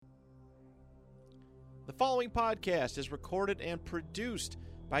The following podcast is recorded and produced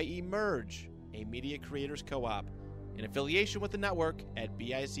by Emerge, a media creators co-op, in affiliation with the network at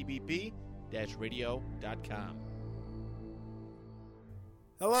bicbp-radio.com.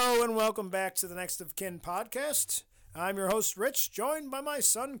 Hello and welcome back to the Next of Kin podcast. I'm your host, Rich, joined by my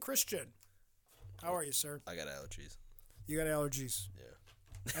son, Christian. How are you, sir? I got allergies. You got allergies?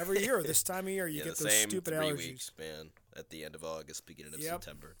 Yeah. Every year, this time of year, you get those stupid allergies. 3 weeks, man. At the end of August, beginning of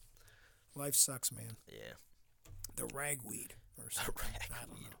September. Life sucks, man. Yeah. The ragweed or something. I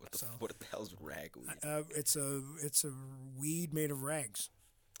don't know. What the hell's ragweed? It's a weed made of rags.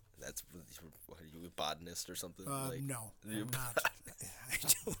 That's what, are you a botanist or something? No, I'm not. I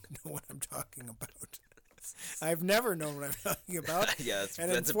don't know what I'm talking about. I've never known what I'm talking about. Yeah,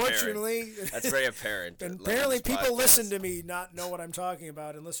 and that's unfortunately, apparent. That's very apparent. And apparently, people listen to me not know what I'm talking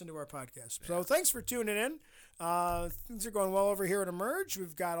about and listen to our podcast. So thanks for tuning in. Things are going well over here at Emerge.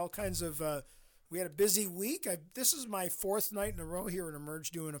 We've got all kinds of. We had a busy week. This is my fourth night in a row here at Emerge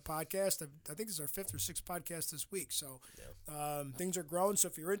doing a podcast. I think this is our fifth or sixth podcast this week. So things are growing. So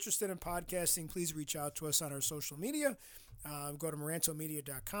if you're interested in podcasting, please reach out to us on our social media. Go to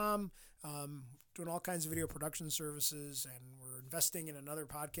morantomedia.com. Doing all kinds of video production services, and we're investing in another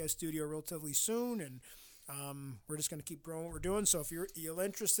podcast studio relatively soon, and we're just going to keep growing what we're doing. So if you're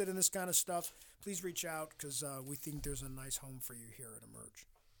interested in this kind of stuff, please reach out because we think there's a nice home for you here at Emerge.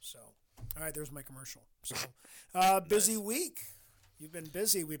 So, all right, there's my commercial. So, busy week. You've been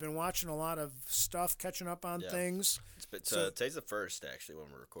busy. We've been watching a lot of stuff, catching up on things. Today's the first, actually, when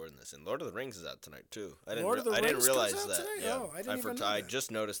we're recording this. And Lord of the Rings is out tonight, too. I didn't Rings realize comes out that. Today? Yeah. Oh, I didn't even know I that. just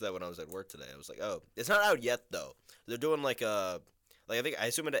noticed that when I was at work today. I was like, oh. It's not out yet, though. They're doing I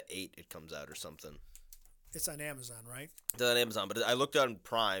assume at 8 it comes out or something. It's on Amazon, right? It's on Amazon, but I looked on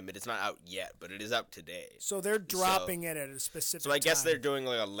Prime, and it's not out yet, but it is out today. So they're dropping it at a specific time. So I guess they're doing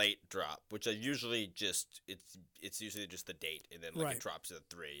a late drop, which I usually just it's usually just the date, and then it drops at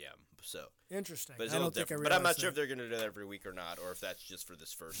 3 a.m. So interesting. But I don't think I realized But I'm not sure that. if they're going to do that every week or not, or if that's just for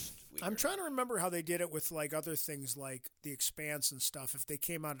this first week. I'm trying to remember how they did it with other things like The Expanse and stuff. If they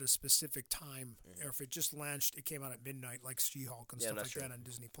came out at a specific time, or if it just launched, it came out at midnight, like She-Hulk and stuff like that on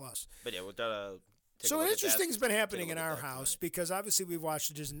Disney Plus. But yeah, without So interesting's been happening in our house because obviously we've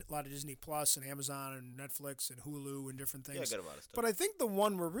watched a lot of Disney Plus and Amazon and Netflix and Hulu and different things. Yeah, good amount of stuff. But I think the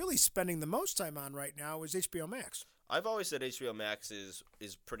one we're really spending the most time on right now is HBO Max. I've always said HBO Max is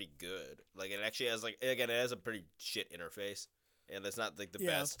pretty good. It actually has it has a pretty shit interface, and it's not the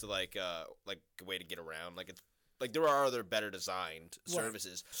best way to get around. There are other better designed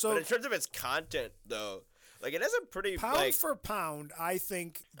services. So, but in terms of its content, though. It has a pretty pound for pound. I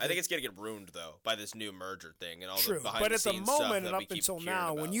think it's gonna get ruined though by this new merger thing and all the behind but the at the scenes moment stuff and up until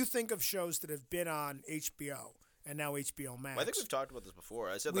now, about. When you think of shows that have been on HBO and now HBO Max, I think we've talked about this before.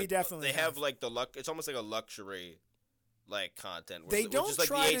 I said we definitely they have the luck. It's almost like a luxury content. They don't which is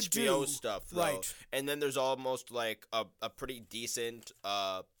try the to HBO do stuff though. Right. And then there's almost a pretty decent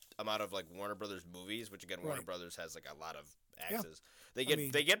amount of Warner Brothers movies, which again Warner Brothers has a lot of access. Yeah.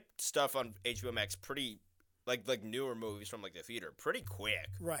 They get stuff on HBO Max pretty. Like newer movies from the theater pretty quick,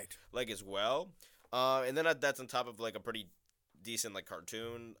 right? As well, and then that's on top of a pretty decent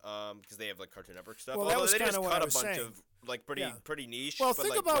cartoon because they have Cartoon Network stuff. Well, that was kind of what I was saying. Of pretty niche. Well, but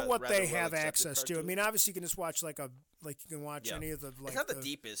think about what they have access cartoons. to. I mean, obviously you can just watch you can watch any of the it's not the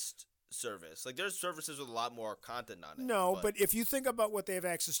deepest service. There's services with a lot more content on it. No, but if you think about what they have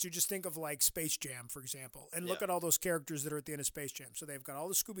access to, just think of Space Jam, for example, and look at all those characters that are at the end of Space Jam. So they've got all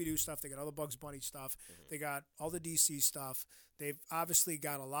the Scooby-Doo stuff, they got all the Bugs Bunny stuff, they got all the DC stuff. They've obviously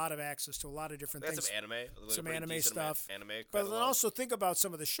got a lot of access to a lot of different things. Some anime stuff. Anime but then also think about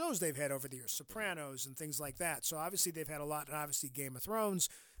some of the shows they've had over the years, Sopranos and things like that. So obviously they've had a lot, and obviously Game of Thrones,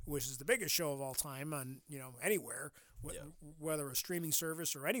 which is the biggest show of all time on anywhere, whether a streaming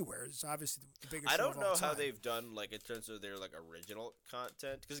service or anywhere. It's obviously the biggest. I show of don't all know time. how they've done in terms of their original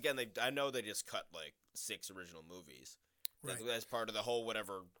content because again I know they just cut 6 original movies. Right. As part of the whole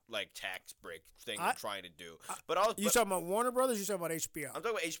whatever tax break thing they're trying to do. But you talking about Warner Brothers? You talking about HBO? I'm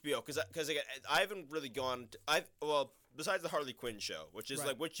talking about HBO because again I haven't really gone. Besides the Harley Quinn show, which is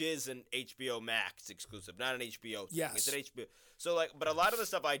which is an HBO Max exclusive, not an HBO thing. Yes. It's an HBO. So but a lot of the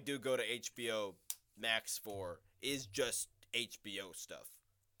stuff I do go to HBO Max for is just HBO stuff.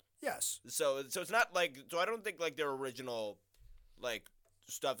 Yes. So it's not so I don't think their original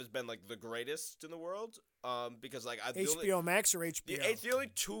stuff has been the greatest in the world. Because HBO Max or HBO? It's the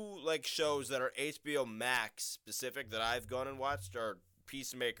only 2 shows that are HBO Max specific that I've gone and watched are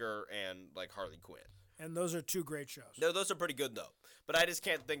Peacemaker and Harley Quinn. And those are two great shows. No, those are pretty good though. But I just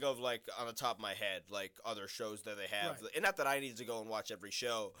can't think of like on the top of my head like other shows that they have. Right. And not that I need to go and watch every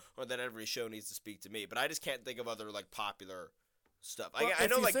show or that every show needs to speak to me, but I just can't think of other like popular stuff. Well, I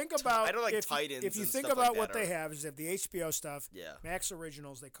know if you like think about, I know like if, Titans. If you and think stuff about like what that they are- have, is they have the HBO stuff, Yeah. Max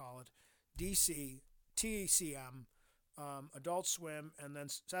Originals they call it, DC, TCM, Adult Swim, and then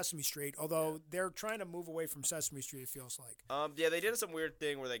Sesame Street. Although they're trying to move away from Sesame Street, it feels like. Yeah, they did some weird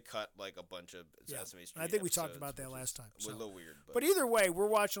thing where they cut like a bunch of Sesame Street. I think we talked episodes, about that which last time. was a little weird, But either way, we're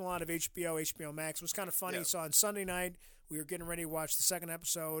watching a lot of HBO Max. It was kind of funny. Yeah. So on Sunday night, we were getting ready to watch the second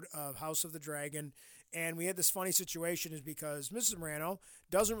episode of House of the Dragon, and we had this funny situation is because Mrs. Morano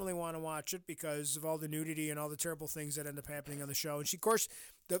doesn't really want to watch it because of all the nudity and all the terrible things that end up happening on the show. And she, of course,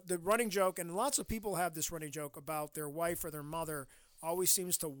 the running joke, and lots of people have this running joke about their wife or their mother always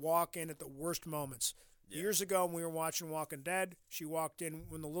seems to walk in at the worst moments. Yeah. Years ago, when we were watching Walking Dead, she walked in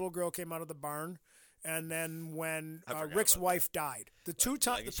when the little girl came out of the barn. And then when I forgot Rick's about wife died, the two I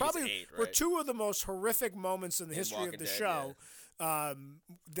times guess she was probably 8, were right? two of the most horrific moments in the history Walking of the Dead, show.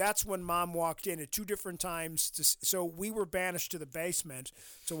 That's when Mom walked in at two different times. So we were banished to the basement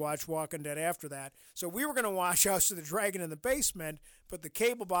to watch Walking Dead after that. So we were going to watch House of the Dragon in the basement, but the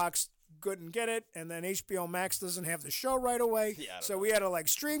cable box couldn't get it, and then HBO Max doesn't have the show right away. Yeah, I don't so know. we had to like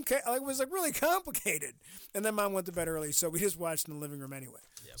stream. It was like really complicated. And then Mom went to bed early, so we just watched in the living room anyway.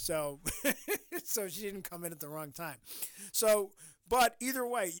 Yep. So, so she didn't come in at the wrong time. So, but either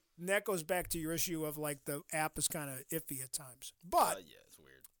way, that goes back to your issue of like the app is kind of iffy at times. But yeah, it's weird,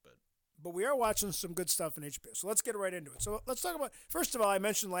 but we are watching some good stuff in HBO. So let's get right into it. So let's talk about, first of all, I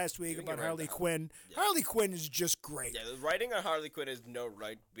mentioned last week You can about get right Harley down. Quinn. Yeah. Harley Quinn is just great. yeah, the writing on Harley Quinn is no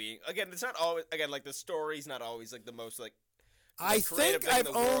right being. Again, it's not always. Again, like the story's not always like the most like. I creative think thing in I've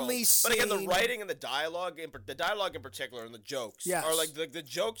the world. only But again, the seen- writing and the dialogue, in particular, and the jokes Yes. are like the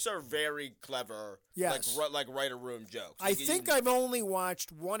jokes are very clever. Yes. like writer room jokes. I Like, think I've only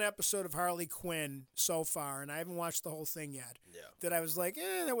watched one episode of Harley Quinn so far, and I haven't watched the whole thing yet. Yeah. That I was like,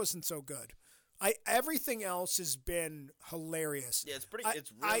 that wasn't so good. Everything else has been hilarious. Yeah, it's pretty. I-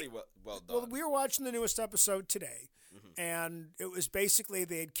 It's really well done. Well, we were watching the newest episode today, Mm-hmm. and it was basically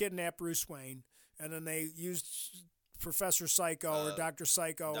they had kidnapped Bruce Wayne, and then they used Professor Psycho or Dr.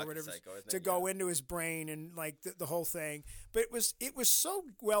 Psycho or Dr. whatever Psycho, I to think, go into his brain and like the whole thing. But it was so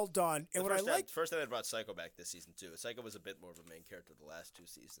well done, and what I liked. First time they brought Psycho back this season too. Psycho was a bit more of a main character the last two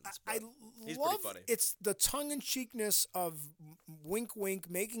seasons. I but he's love pretty funny. it's the tongue-in-cheekness of wink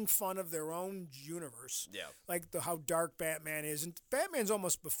making fun of their own universe. Yeah. Like how dark Batman is, and Batman's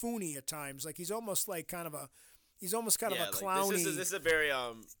almost buffoony at times. Like he's almost like kind of a clowny. This is a very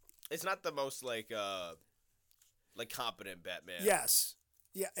It's not the most like competent Batman. Yes.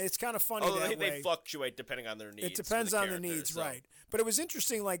 Yeah, it's kind of funny Although that way. they fluctuate depending on their needs. It depends for the on the character, needs, so right? But it was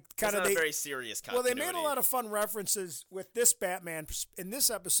interesting, like It's kind of not they. a very serious Well, continuity. they made a lot of fun references with this Batman in this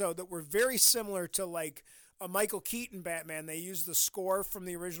episode that were very similar to like a Michael Keaton Batman. They used the score from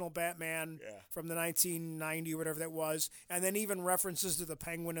the original Batman from the 1990 or whatever that was, and then even references to the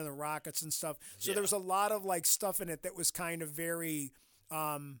Penguin and the Rockets and stuff. So there was a lot of like stuff in it that was kind of very.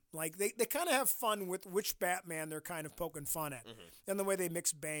 Like they kind of have fun with which Batman they're kind of poking fun at, and the way they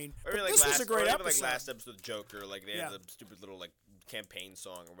mix Bane. Or But even, like, this was a great or even, episode. like last episode with Joker, like they Yeah. had the stupid little like campaign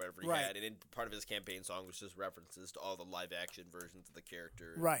song or whatever he Right. had, and in part of his campaign song was just references to all the live action versions of the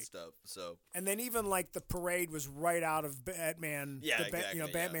character and Right. stuff. So And then even like the parade was right out of Batman. Yeah, Batman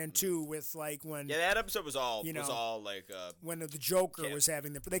exactly, 2 with like when yeah, that episode was all You know, like when the Joker Yeah. was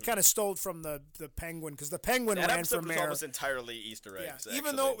having they kind of stole from the Penguin because the Penguin that ran episode for was mayor. almost entirely Easter Yeah, eggs. even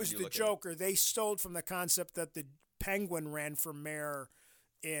actually, though it when was you the look at it. Joker, they stole from the concept that the Penguin ran for mayor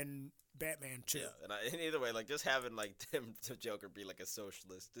in Batman 2. Yeah, and either way, like just having like the Joker be like a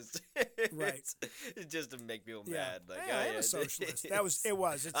socialist, is Right. it's just to make people Yeah, mad. Like, I am a socialist. It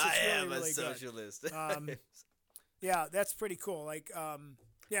was. It's I really, am really a good. socialist. Yeah, that's pretty cool. Like, yeah, But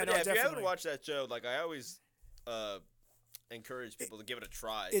no, yeah, if definitely. you haven't watched that show, like I always encourage people to give it a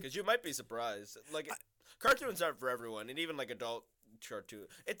try because you might be surprised. Like cartoons aren't for everyone, and even like adult cartoon.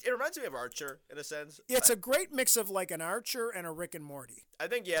 It reminds me of Archer in a sense. It's a great mix of like an Archer and a Rick and Morty. I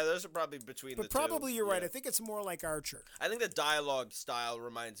think those are probably between the But two. probably you're right. Yeah. I think it's more like Archer. I think the dialogue style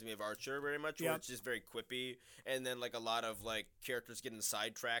reminds me of Archer very much, where Yeah. it's just very quippy, and then like a lot of like characters getting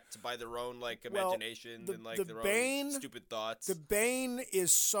sidetracked by their own like Well, imagination the- and like the their Bane- own stupid thoughts. The Bane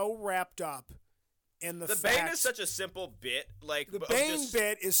is so wrapped up in the Bane fact is such a simple bit, like the of Bane just-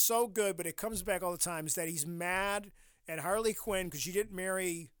 bit is so good, but it comes back all the time. Is that he's mad at Harley Quinn because she didn't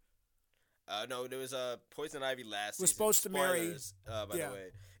marry. No, there was a Poison Ivy last. Was season. supposed to marry- Spoilers, by yeah. the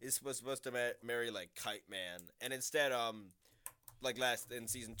way, is was supposed to marry like Kite Man, and instead, last in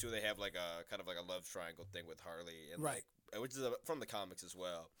season 2 they have like a kind of like a love triangle thing with Harley and Right. which is from the comics as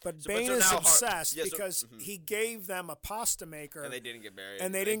well. But So- Bane so is now obsessed yeah, so- because he gave them a pasta maker, and they didn't get married.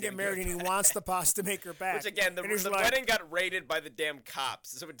 and they didn't get married, and he wants the pasta maker back. Which again, the And he's like, wedding got raided by the damn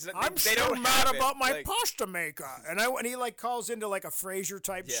cops. So it's, I'm they so don't mad have about it. my Like, pasta maker, and he like calls into like a Frasier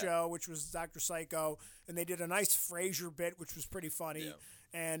type Yeah. show, which was Dr. Psycho, and they did a nice Frasier bit, which was pretty funny. Yeah.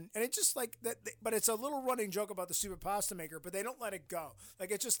 And it's just like that, but it's a little running joke about the stupid pasta maker, but they don't let it go. Like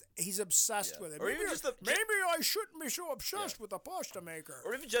it's just he's obsessed Yeah. with it. Or even just maybe I shouldn't be so obsessed with the pasta maker.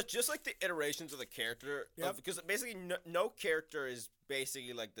 Or even just like the iterations of the character, Yep. because basically no character is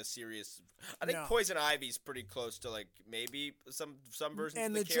basically like the serious. I think No. Poison Ivy's pretty close to like maybe some versions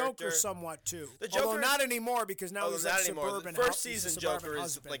And of the character. Joker somewhat too. The Although Joker not is- anymore because now Although he's not like anymore. suburban. The first he's a season suburban Joker is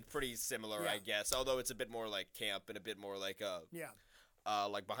husband. like pretty similar, Yeah. I guess. Although it's a bit more like camp and a bit more like yeah.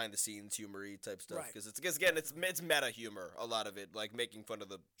 like behind the scenes humory type stuff. Right. Because it's meta humor. A lot of it, like making fun of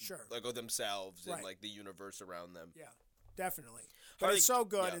the Sure. like of themselves Right. and like the universe around them. Yeah, definitely. But Harley- it's so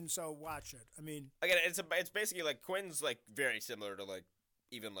good, yeah. and so watch it. I mean, Again, it's basically like Quinn's like very similar to like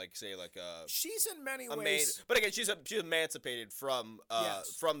even like say like she's in many a main, ways. but again she's emancipated from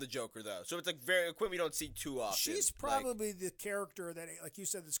Yes. from the Joker though, so it's like very Quinn we don't see too often. She's like, probably the character that, like you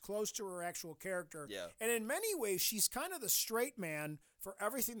said, that's close to her actual character. Yeah. And in many ways, she's kind of the straight man for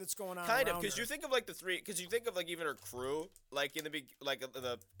everything that's going on. kind of around because her. you think of like you think of like even her crew like in the big like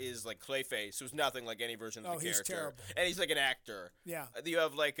the is like Clayface, who's nothing like any version of Oh, the he's character, terrible. and he's like an actor. Yeah. You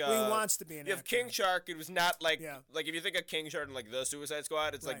have like Well, he wants to be an you have actor. King Shark, who's not like Yeah. like if you think of King Shark and like the Suicide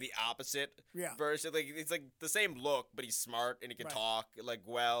Squad, it's like Right. the opposite Yeah. version. Like it's like the same look, but he's smart and he can Right. talk like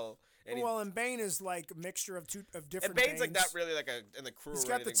well. And he- Well, and Bane is like a mixture of different. and Bane's like Banes. not really like a in the crew. He's or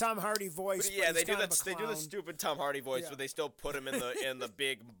got the anything. Tom Hardy voice. But yeah, but they he's do kind that. of a They do the clown. stupid Tom Hardy voice, Yeah. but they still put him in the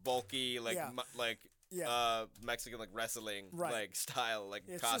big bulky like Yeah. Yeah. Mexican like wrestling Right. like style like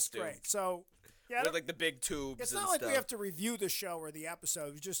It's costume just great. So, yeah, with like the big tubes. it's and not like stuff. we have to review the show or the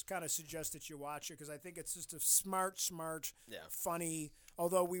episode. We just kind of suggest that you watch it because I think it's just a smart, Yeah. funny.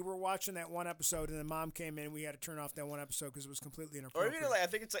 Although we were watching that one episode and then Mom came in, we had to turn off that one episode because it was completely Or inappropriate. even like I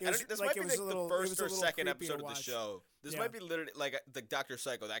think it's like It was- this like, might it be was like a little- the it was first a or little second creepy to episode of the watch. show. This Yeah. might be literally like the Dr.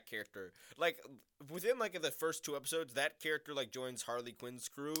 Psycho, that character. Like within like the first 2 episodes, that character like joins Harley Quinn's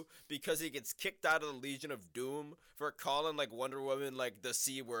crew because he gets kicked out of the Legion of Doom for calling like Wonder Woman like the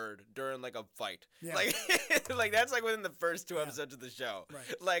C word during like a fight. Yeah. Like like that's like within the first 2 episodes of the show.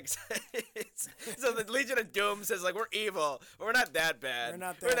 Right. Like so the Legion of Doom says like we're evil, but we're not that bad. We're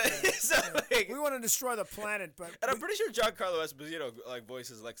not that bad. So, Yeah. like, We want to destroy the planet, but and I'm pretty sure Giancarlo Esposito like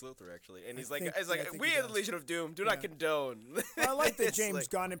voices Lex Luthor actually, and he's like, think- it's yeah, I like think we he in the does. Legion of Doom do not Yeah. condone. I like that It's James like-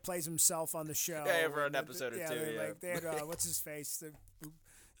 Gunn plays himself on the show. Yeah, for an And episode or yeah, two, They, yeah. like, they had what's his face?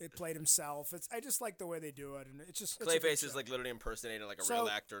 It played himself. I just like the way they do it, and it's just it's a good Clayface is show. like literally impersonating like a So, real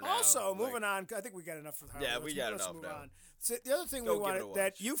actor now. Also, like, moving on, I think we got enough with Harley. Yeah, we got let's enough move now. on. So the other thing Go we give it a wanted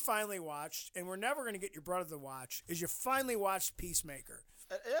that watch. you finally watched, and we're never going to get your brother to watch, is you finally watched Peacemaker.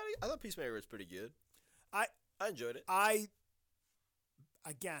 I thought Peacemaker was pretty good. I enjoyed it.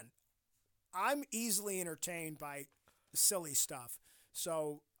 I'm easily entertained by silly stuff,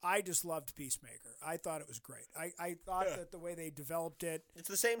 so I just loved Peacemaker. I thought it was great. I thought that the way they developed it. It's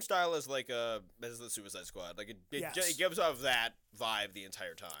the same style as like as the Suicide Squad. Like it Yes. gives off that vibe the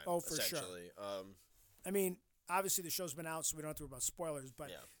entire time. Oh, for sure. essentially. I mean, obviously the show's been out, so we don't have to worry about spoilers. But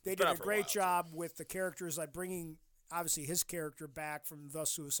Yeah. they It's been did out a for a great while, job with the characters, like bringing obviously his character back from the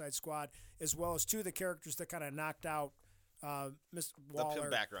Suicide Squad, as well as two of the characters that kind of knocked out Mr. Waller. The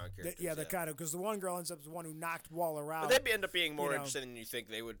background characters. The kind of because the one girl ends up the one who knocked Waller out. But they end up being more you know. interesting than you think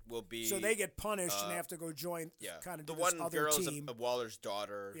they will be. So they get punished and they have to go join kind of the this one other girl is team. a Waller's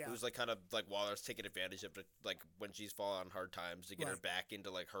daughter, Yeah. who's like kind of like Waller's taking advantage of it, like when she's fallen on hard times to get her Right. back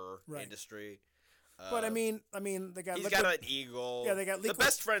into like her Right. industry. But I mean, they got he's look got at- an eagle. Yeah, they got the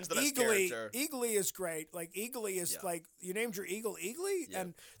best friend's the best Eagly. character. Eagly is great. Like Eagly is Yeah. like you named your eagle Eagly, Yeah.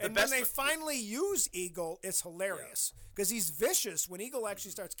 and The when best they fr- finally use Eagle, it's hilarious because he's vicious. When Eagle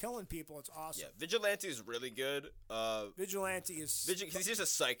actually starts killing people, it's awesome. Yeah, Vigilante is really good. Vigilante is, He's just a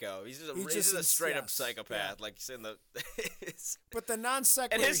psycho. He's just He just a is- straight up yes. psychopath. Yeah. Like he's in the. but the non and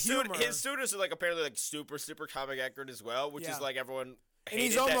sequitur his humor. his suitors are like apparently like super comic accurate as well, which Yeah. is like everyone. And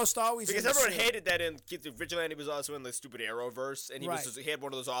he's hated that- almost always because in the everyone suit. hated that in Vigilante was also in the stupid Arrowverse, and he Right. was he had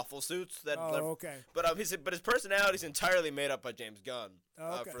one of those awful suits that. Oh, okay. But his personality is entirely made up by James Gunn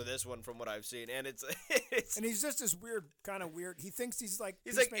Okay. for this one, from what I've seen, and it's And he's just this weird, kind of weird. He thinks he's like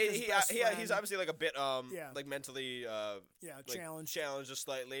he's like Peacemaker's best he's friend. obviously like a bit Yeah. like mentally Yeah, like challenged. challenged just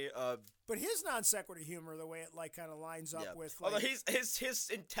slightly. But his non sequitur humor, the way it like kind of lines up with, like, although his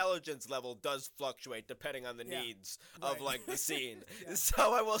intelligence level does fluctuate depending on the needs of like the scene.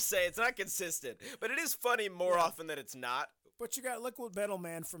 So I will say it's not consistent, but it is funny more often than it's not. But you got Liquid Metal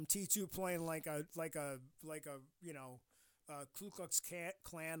Man from T2 playing like a Ku Klux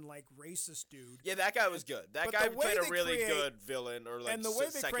Klan like racist dude. Yeah, that guy was good. That guy played a really good villain, or like and the way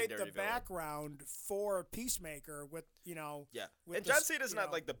they create the villain. Background for Peacemaker with with and John Cena's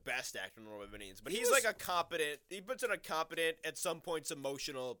not like the best actor in Roman Reigns, but he puts in a competent, at some points,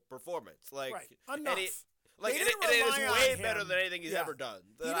 emotional performance. Like enough. And it is way better than anything he's ever done.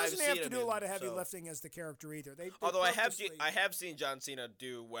 He doesn't have to do a lot of heavy lifting as the character either. Although I have seen John Cena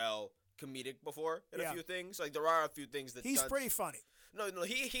do well comedic before in a few things. Like there are a few things that he's pretty funny. No,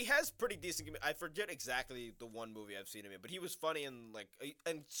 he has pretty decent. I forget exactly the one movie I've seen him in, but he was funny in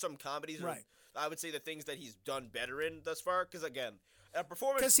some comedies. Right. I would say the things that he's done better in thus far. Because again, a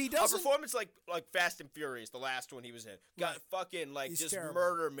performance like Fast and Furious, the last one he was in, got fucking like just terrible.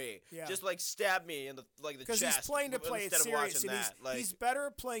 Murder me, just like stab me in the chest. Because he's playing to play it serious, and he's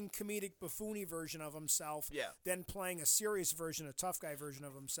better playing comedic buffoony version of himself than playing a serious version, a tough guy version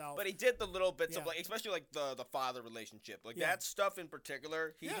of himself. But he did the little bits of especially like the father relationship, that stuff in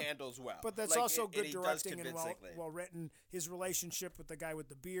particular, he handles well. But that's also good directing and well written. His relationship with the guy with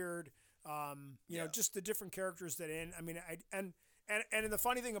the beard, just the different characters that And the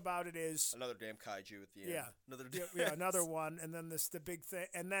funny thing about it is another damn kaiju at the end. Another one, and then the big thing,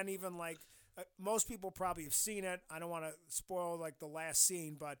 and then even like most people probably have seen it. I don't want to spoil like the last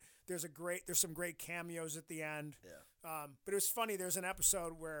scene, but there's some great cameos at the end. Yeah. But it was funny. There's an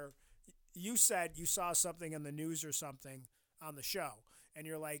episode where you said you saw something in the news or something on the show, and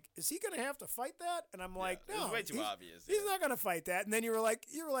you're like, "Is he going to have to fight that?" And I'm like, "No, it's way too obvious. He's not going to fight that." And then you lied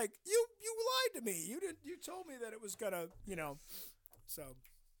to me. You told me that it was gonna, So,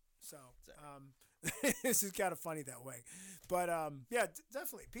 this is kind of funny that way, but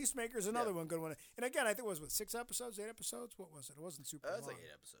definitely Peacemaker's another one, good one. And again, I think it was 6 episodes, 8 episodes. What was it? It wasn't super long. It was like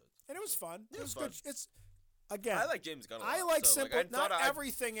 8 episodes, and it was fun. It was fun. Good. It's again, I like James Gunn a lot. I like simple. Not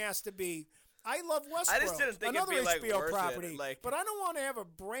everything has to be. I love Westworld. I just didn't think another it'd be HBO worth property, it. But I don't want to have a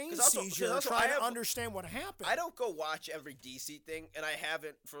brain seizure trying to understand what happened. I don't go watch every DC thing, and I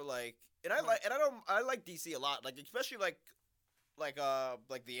haven't for I like DC a lot, like especially like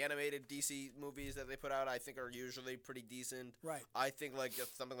the animated DC movies that they put out. I think are usually pretty decent. Right. I think like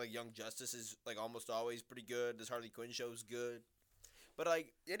something like Young Justice is like almost always pretty good. This Harley Quinn show is good. But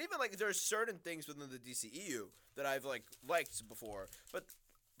and even like there's certain things within the DCEU that I've liked before. But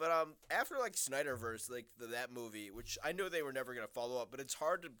after like Snyderverse, like that movie, which I knew they were never gonna follow up, but it's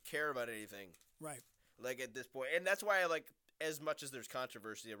hard to care about anything. Right. Like at this point, and that's why I like, as much as there's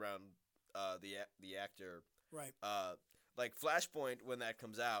controversy around the actor. Right. Like Flashpoint, when that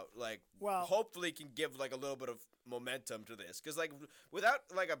comes out, hopefully can give like a little bit of momentum to this, because like without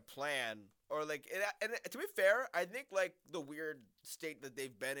like a plan or like, and to be fair, I think like the weird state that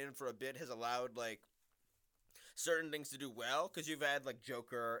they've been in for a bit has allowed like certain things to do well, because you've had like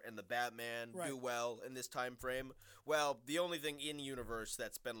Joker and the Batman do well in this time frame. Well, the only thing in universe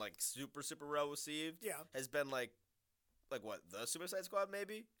that's been like super well received has been like what, the Suicide Squad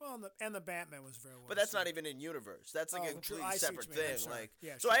maybe? Well, and the Batman was very well. But that's not even in universe. That's like a completely separate thing.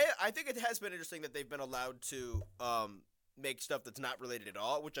 I think it has been interesting that they've been allowed to make stuff that's not related at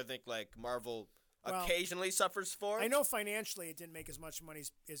all, which I think like Marvel occasionally suffers for. I know financially it didn't make as much money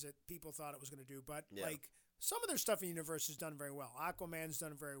as people thought it was going to do, but like some of their stuff in universe has done very well. Aquaman's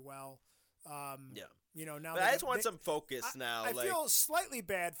done very well. Now but I just want some focus now. I feel slightly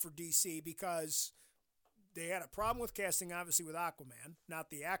bad for DC because they had a problem with casting, obviously, with Aquaman, not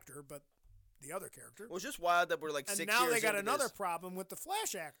the actor, but the other character. Well, it's just wild that we're like 6 years into this. And now they got another problem with the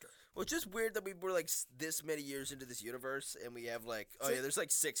Flash actor. Well, it's just weird that we were like this many years into this universe, and we have like, there's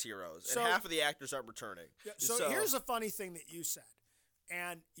like 6 heroes, and half of the actors aren't returning. Yeah, so here's a funny thing that you said.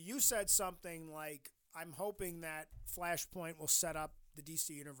 And you said something like, I'm hoping that Flashpoint will set up the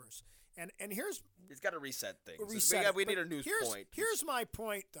DC universe. And here's... It's got to reset things. We need a news point. Here's my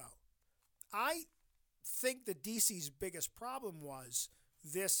point, though. I think that DC's biggest problem was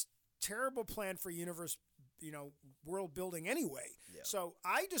this terrible plan for universe, world building anyway. Yeah. So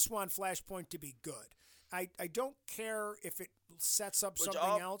I just want Flashpoint to be good. I don't care if it sets up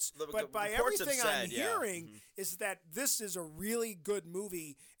something else, but by everything I'm hearing is that this is a really good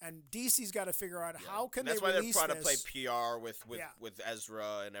movie, and DC's got to figure out how can they release this. That's why they're trying to play PR with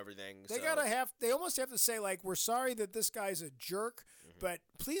Ezra and everything. They almost have to say like, we're sorry that this guy's a jerk, but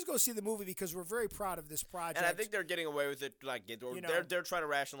please go see the movie because we're very proud of this project. And I think they're getting away with it. Like they're trying to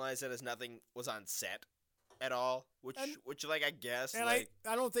rationalize it as nothing was on set. at all, which like I guess, and like,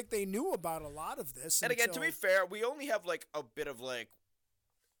 I don't think they knew about a lot of this. and again, to be fair, we only have like a bit of like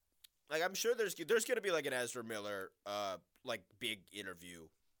I'm sure there's gonna be like an Ezra Miller like big interview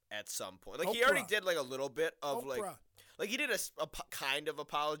at some point. Like he already did like a little bit of like he did a kind of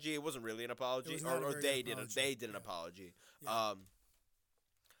apology. It wasn't really an apology, or they did an apology. Yeah.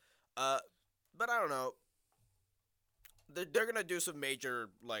 But I don't know. They're gonna do some major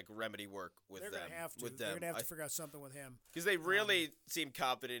like remedy work with them. They're gonna have to. With them. They're gonna have to figure out something with him because they really seem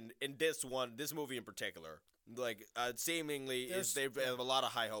confident in this movie in particular. Like seemingly, they have a lot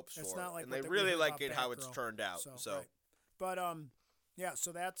of high hopes for it, like and they really like it how it's turned out. So. Right. But yeah.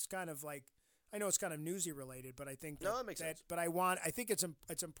 So that's kind of like, I know it's kind of newsy related, but I think that makes sense. But I think it's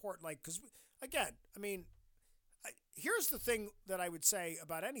important, like, because again, I mean, here's the thing that I would say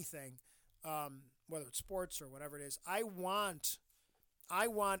about anything. Whether it's sports or whatever it is, I want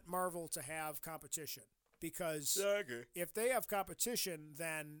Marvel to have competition, because if they have competition,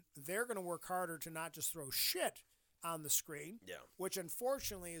 then they're going to work harder to not just throw shit on the screen, which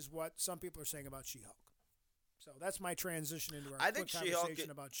unfortunately is what some people are saying about She-Hulk. So that's my transition into our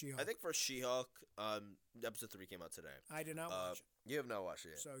conversation about She-Hulk. I think for She-Hulk, episode 3 came out today. I did not watch it. You have not watched it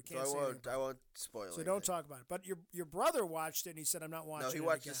yet. So you can't I won't spoil it. So don't talk about it. But your brother watched it, and he said, I'm not watching it. No, he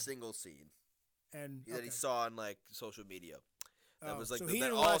watched a single scene. And that he saw on like social media. That was like so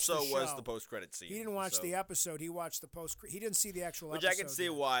that also was the post-credit scene. He didn't watch the episode. He watched the post. He didn't see the actual episode. Which I can see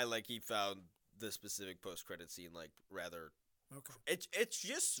why, like, he found the specific post-credit scene like rather. Okay. It's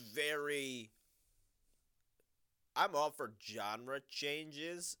just very. I'm all for genre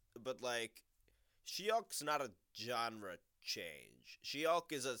changes, but like, She-Hulk's not a genre change.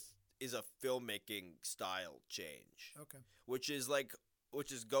 She-Hulk is a filmmaking style change. Okay. Which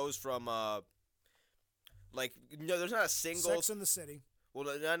goes from like, no, there's not a single Sex in the City. Well,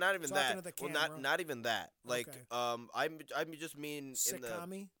 not even Talking that. to the Well, camera. not even that. Like, Okay. I just mean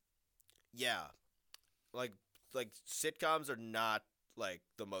sitcom-y? Yeah, like sitcoms are not like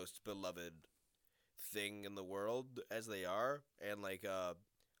the most beloved thing in the world as they are, and like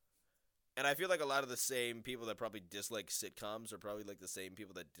and I feel like a lot of the same people that probably dislike sitcoms are probably like the same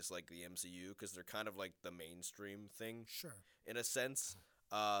people that dislike the MCU, because they're kind of like the mainstream thing. Sure. In a sense.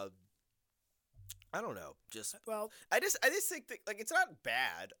 I don't know. I just think that, like, it's not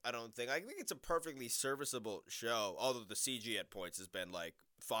bad. I don't think. I think it's a perfectly serviceable show. Although the CG at points has been like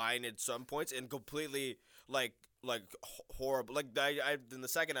fine at some points and completely like horrible. Like I in the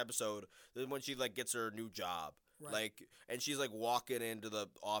second episode, when she like gets her new job. Right. Like, and she's like walking into the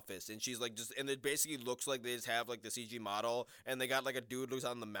office, and she's like and it basically looks like they just have like the CG model, and they got like a dude who's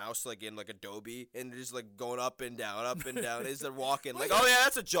on the mouse like in like Adobe, and they're just like going up and down as they're walking. Like, oh yeah,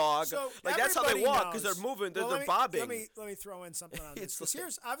 that's a jog. So like that's how they walk, because they're moving, they're bobbing. Let me throw in something on this. Because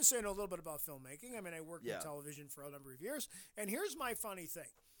here's, obviously I know a little bit about filmmaking. I mean, I worked in television for a number of years, and here's my funny thing.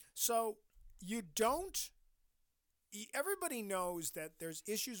 So you don't. Everybody knows that there's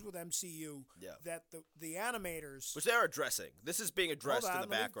issues with MCU that the animators... Which they're addressing. This is being addressed in the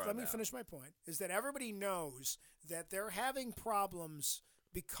background. Let me finish my point. Is that everybody knows that they're having problems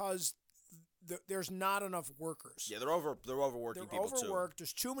because there's not enough workers. Yeah, they're overworking people too. They're overworked.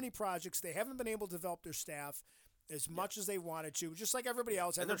 There's too many projects. They haven't been able to develop their staff as much as they wanted to, just like everybody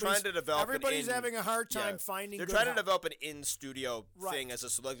else. And they're trying to develop. Everybody's having a hard time finding. They're trying to develop an in-studio thing as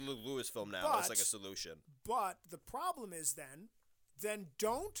like Lucasfilm now. It's like a solution. But the problem is then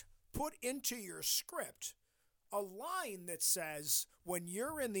don't put into your script a line that says when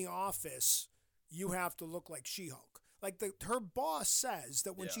you're in the office, you have to look like She-Hulk. Like her boss says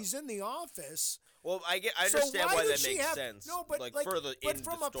that when she's in the office. Well, I understand why that makes sense. No, but like further in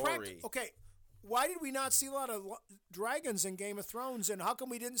the story. Okay. Why did we not see a lot of dragons in Game of Thrones, and how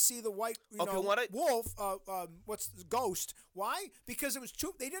come we didn't see the white wolf, ghost? Why? Because it was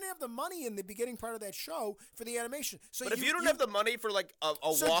they didn't have the money in the beginning part of that show for the animation. So but if you don't have the money for like a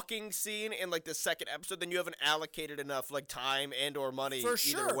walking scene in like the second episode, then you haven't allocated enough like time and or money for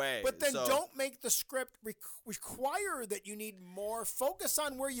sure. Either way. But then don't make the script require that you need more. Focus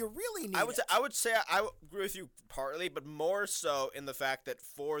on where you really need it. I would say I agree with you partly, but more so in the fact that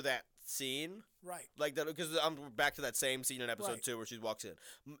for that scene, right? Like that, because I'm back to that same scene in episode 2 where she walks in.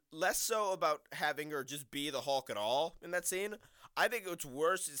 Less so about having her just be the Hulk at all in that scene. I think what's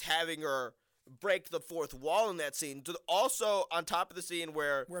worse is having her break the fourth wall in that scene. Also, on top of the scene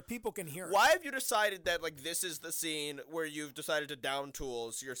where people can hear. Why have you decided that like this is the scene where you've decided to down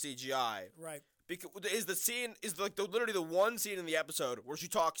tools your CGI? Right. because literally the one scene in the episode where she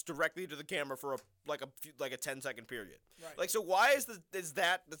talks directly to the camera for a 10-second period. Right. Like, so why is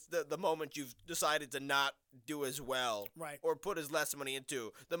that the moment you've decided to not do as well, right, or put as less money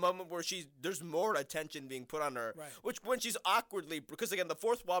into the moment where there's more attention being put on her, right, which when she's awkwardly, because again the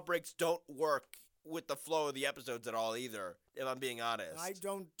fourth wall breaks don't work with the flow of the episodes at all either, if I'm being honest. I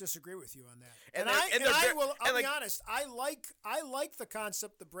don't disagree with you on that. I'll be honest, I like the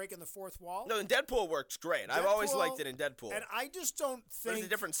concept of breaking the fourth wall. No, in Deadpool works great. I've always liked it in Deadpool. And I just don't think... It's a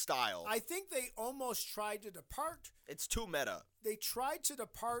different style. I think they almost tried to depart. It's too meta. They tried to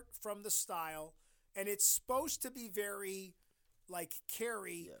depart from the style, and it's supposed to be very, like,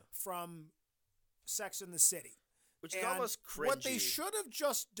 Carrie from Sex and the City. Which is almost cringy. What they should have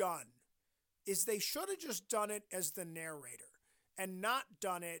just done is they should have just done it as the narrator and not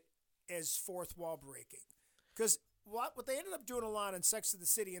done it as fourth wall breaking. Because what they ended up doing a lot in Sex and the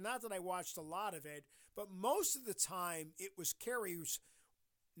City, and not that I watched a lot of it, but most of the time it was Carrie's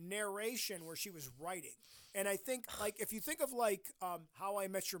narration where she was writing. And I think, like, if you think of, like, How I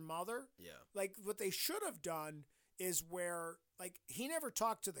Met Your Mother, like, what they should have done is where, like, he never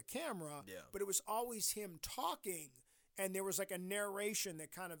talked to the camera, but it was always him talking. And there was like a narration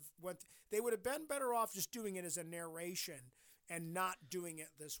that kind of went. They would have been better off just doing it as a narration and not doing it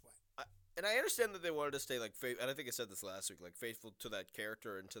this way. And I understand that they wanted to stay like and I think I said this last week, like faithful to that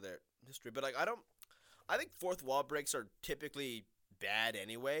character and to their history. But like I think fourth wall breaks are typically bad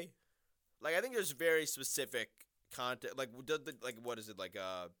anyway. Like I think there's very specific content. Like what is it like?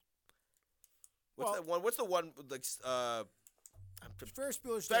 What's the one like? Ferris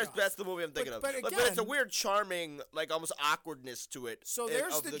Bueller's Day Off. That's the movie I'm thinking of. But again, it's a weird, charming, like almost awkwardness to it. So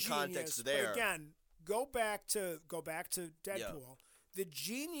there's of the genius, context there. But again, go back to Deadpool. Yeah. The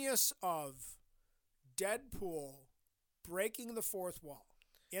genius of Deadpool breaking the fourth wall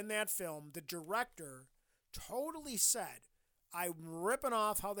in that film. The director totally said, "I'm ripping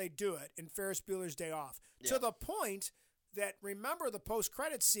off how they do it in Ferris Bueller's Day Off." To the point that, remember, the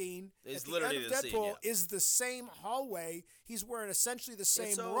post-credit scene is at the literally end of the Deadpool scene, is the same hallway. He's wearing essentially the same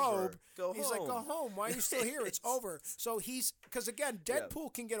it's robe. He's like, go home. Why are you still here? It's over. So because again,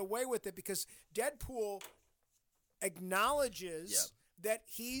 Deadpool can get away with it because Deadpool acknowledges that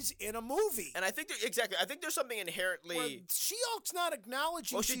he's in a movie. And I think I think there's something inherently. Well, She-Hulk's not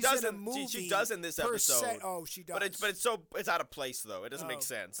acknowledging she's in a movie. She does in this episode. Oh, she does. But it's out of place though. It doesn't make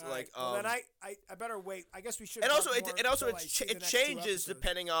sense. Right. Like then I better wait. I guess we should. And also it changes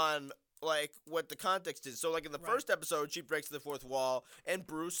depending on like what the context is. So like in the first episode, she breaks the fourth wall, and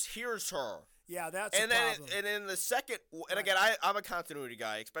Bruce hears her. Yeah, that's and in the second, and again, I'm a continuity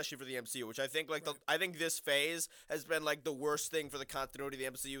guy, especially for the MCU, which I think I think this phase has been like the worst thing for the continuity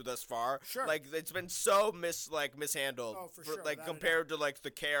of the MCU thus far. Sure, like it's been so mishandled. Oh, for sure. Like compared to like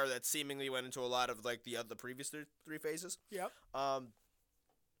the care that seemingly went into a lot of like the previous three phases. Yep.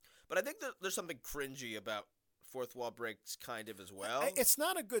 But I think that there's something cringy about fourth wall breaks kind of as well. It's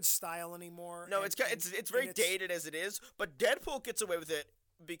not a good style anymore. No, it's very dated as it is, but Deadpool gets away with it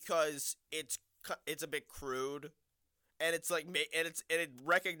because it's a bit crude, and it's like it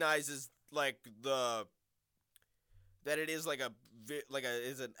recognizes like that it is like I'm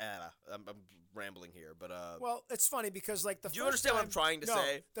rambling here, but well, it's funny because like do you understand what I'm trying to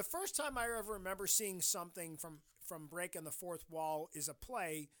say? The first time I ever remember seeing something from breaking the fourth wall is a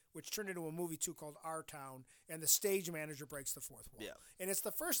play which turned into a movie too called Our Town, and the stage manager breaks the fourth wall. Yeah. And it's the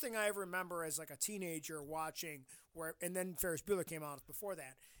first thing I ever remember as like a teenager watching and then Ferris Bueller came out before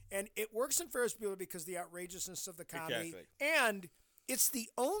that. And it works in Ferris Bueller because the outrageousness of the comedy. Exactly. And it's the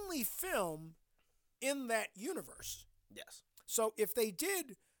only film in that universe. Yes. So if they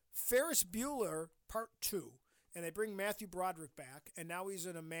did Ferris Bueller Part 2, and they bring Matthew Broderick back, and now he's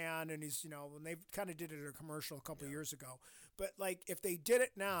in A Man, and he's, and they kind of did it in a commercial a couple of years ago. But, like, if they did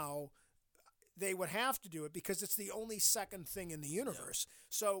it now, they would have to do it because it's the only second thing in the universe. Yeah.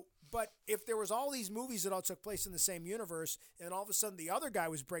 So, but if there was all these movies that all took place in the same universe, and all of a sudden the other guy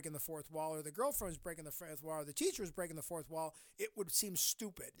was breaking the fourth wall, or the girlfriend was breaking the fourth wall, or the teacher was breaking the fourth wall, it would seem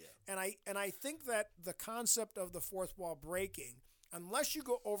stupid. Yeah. And I think that the concept of the fourth wall breaking, unless you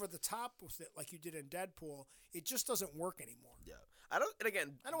go over the top with it like you did in Deadpool, it just doesn't work anymore. Yeah, I don't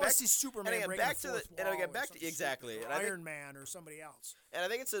want to see Superman breaking the fourth wall. And again, back to exactly, or Iron Man or somebody else. And I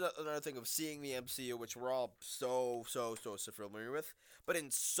think it's another thing of seeing the MCU, which we're all so familiar with, but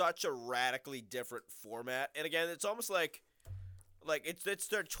in such a radically different format. And again, it's almost like it's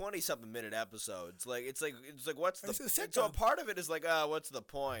their 20-something minute episodes. It's like what's the so a part of it is like what's the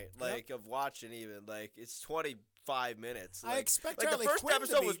point of watching even it's 25 minutes. I expect the first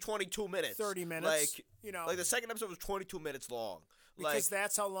episode was 22 minutes, 30 minutes. Like the second episode was 22 minutes long. Because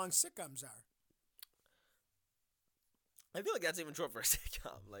that's how long sitcoms are. I feel like that's even short for a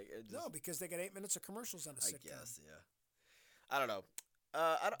sitcom. Like No, because they got 8 minutes of commercials on a sitcom. I guess, yeah. I don't know.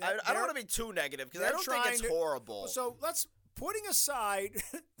 I don't want to be too negative because I don't think it's horrible. So let's putting aside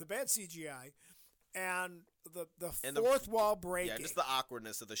the bad CGI and the fourth wall breaking. Yeah, just the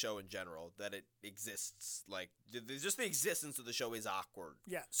awkwardness of the show in general, that it exists. Like, just the existence of the show is awkward.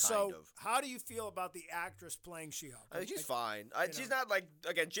 Yeah. So how do you feel about the actress playing She-Hulk? I think she's fine. She's not like,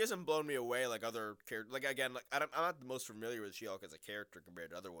 again, she hasn't blown me away like other characters. Like, again, like I'm not the most familiar with She-Hulk as a character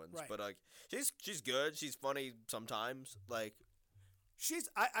compared to other ones, right. but like she's good. She's funny sometimes. Like,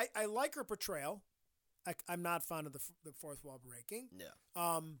 I like her portrayal. I'm not fond of the fourth wall breaking.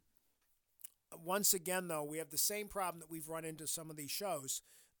 Yeah. Once again, though, we have the same problem that we've run into some of these shows,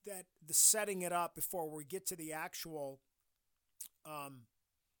 that the setting it up before we get to the actual, yeah,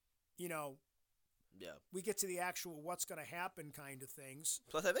 we get to the actual what's going to happen kind of things.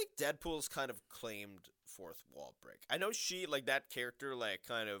 Plus, I think Deadpool's kind of claimed fourth wall break. I know she, like, that character, like,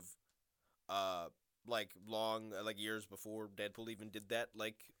 kind of, like, long, like, years before Deadpool even did that,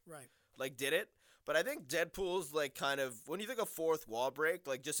 like, right, like, did it. But I think Deadpool's, like, kind of, when you think of fourth wall break,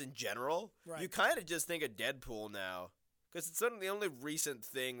 like, just in general, right, you kind of just think of Deadpool now. Because it's the only recent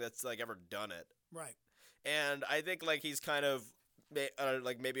thing that's, like, ever done it. Right. And I think, like, he's kind of,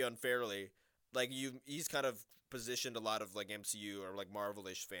 like, maybe unfairly, like, he's kind of positioned a lot of, like, MCU or, like,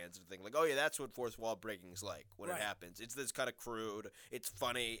 Marvel-ish fans to think, like, oh, yeah, that's what fourth wall breaking's like when it happens. It's this kind of crude. It's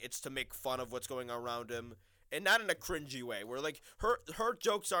funny. It's to make fun of what's going on around him. And not in a cringy way, where, like, her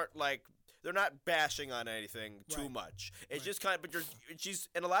jokes aren't, like, they're not bashing on anything too much. It's just kind of, but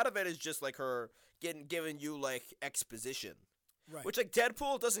and a lot of it is just like her giving you like exposition. Right. Which, like,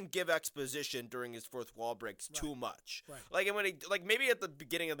 Deadpool doesn't give exposition during his fourth wall breaks too much. Right. Like, and when he, like, maybe at the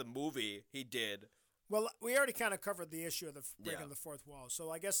beginning of the movie he did. Well, we already kind of covered the issue of the breaking the fourth wall. So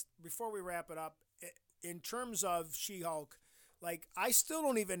I guess before we wrap it up, in terms of She-Hulk, like, I still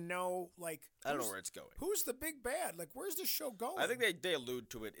don't even know, like... I don't know where it's going. Who's the big bad? Like, where's the show going? I think they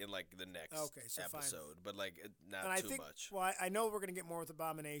allude to it in, like, the next episode, fine. But, like, not and too much. Well, I know we're going to get more with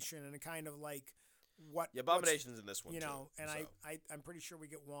Abomination and kind of, like, what... Yeah, Abomination's in this one, you know, too, and so. I'm pretty sure we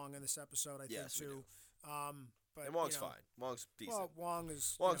get Wong in this episode, I think, too. But, and Wong's fine. Wong's decent. Well,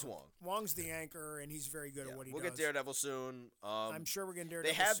 Wong's Wong. Wong's the anchor, and he's very good at what he does. We'll get Daredevil soon. I'm sure we're getting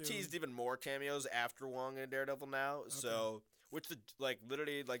Daredevil soon. They have soon. teased even more cameos after Wong and Daredevil now, so... Which,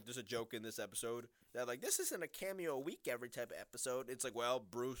 literally, like, there's a joke in this episode that, like, this isn't a cameo a week every type of episode. It's like, well,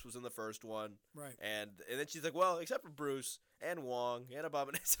 Bruce was in the first one. Right. And then she's like, well, except for Bruce and Wong and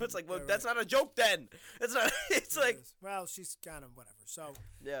Abomination. So it's like, well, that's not a joke then. It's not, it's like. Well, she's kind of whatever. So.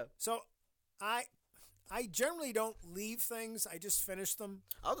 Yeah. So, I generally don't leave things. I just finish them.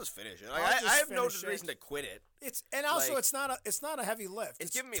 I'll just finish it. I have no reason to quit it. It's not a heavy lift.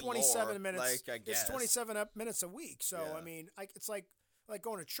 It's giving me 27 lore, minutes. Like, I guess. It's 27 minutes a week. So I mean, it's like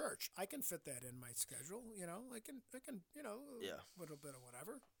going to church. I can fit that in my schedule. You know, I can a little bit of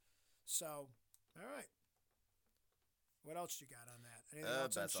whatever. So, all right. What else you got on that? Anything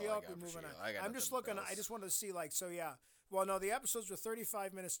else on She-Hulk? We're moving on. I'm just looking. I just wanted to see, like, so yeah. Well, no, the episodes were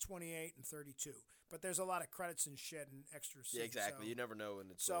 35 minutes, 28, and 32. But there's a lot of credits and shit and extra scenes. Yeah, exactly. So, you never know when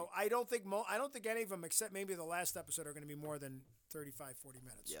it's. So I don't think any of them, except maybe the last episode, are going to be more than 35, 40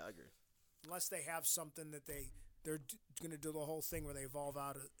 minutes. Yeah, I agree. Unless they have something that they're going to do the whole thing where they evolve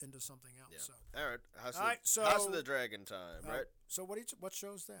out into something else. Yeah. So. All right. House of the Dragon time, right? So what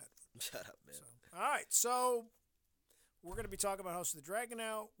show's that? Shut up, man. All right. So we're going to be talking about House of the Dragon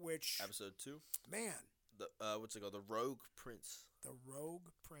now, which episode 2. Man. What's it called? The Rogue Prince. The Rogue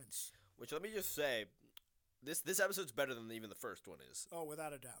Prince. Which, let me just say, this episode's better than even the first one is. Oh,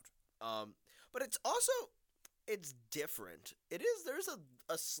 without a doubt. But it's different. There's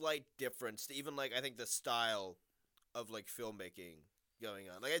a slight difference to even, like, I think the style of, like, filmmaking going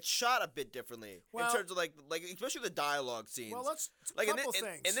on. Like, it's shot a bit differently in terms of, like especially the dialogue scenes. Well, let's like couple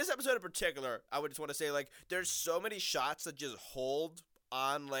things. In this episode in particular, I would just want to say, like, there's so many shots that just hold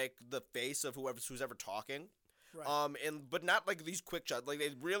on, like, the face of who's ever talking. Right. But not like these quick shots. Like,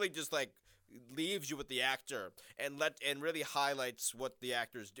 they really just, like, leaves you with the actor and really highlights what the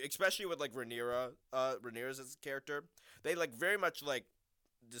actors do, especially with, like, Rhaenyra's character. They, like, very much, like,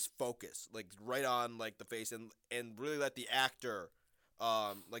 just focus, like, right on, like, the face and really let the actor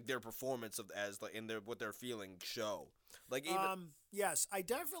like, their performance what they're feeling show. Like, even yes, I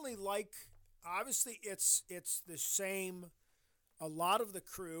definitely like. Obviously, it's the same. A lot of the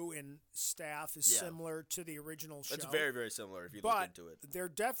crew and staff is similar to the original show. It's very, very similar if you look into it. There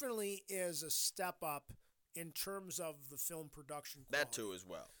definitely is a step up in terms of the film production quality. That too as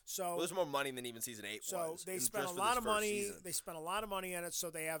well. So there's more money than even season 8 so was. they spent a lot of money. They spent a lot of money on it, so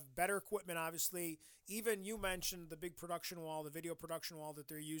they have better equipment. Obviously, even you mentioned the big production wall, the video production wall that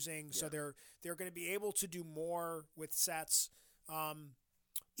they're using. Yeah. So they're going to be able to do more with sets.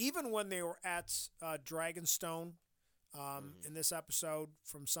 Even when they were at Dragonstone. In this episode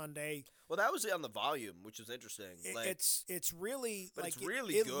from Sunday. Well, that was on the volume, which was interesting. It's really but like it's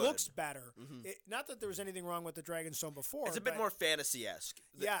really it good. looks better. Not that there was anything wrong with the Dragonstone before. It's a bit more fantasy-esque.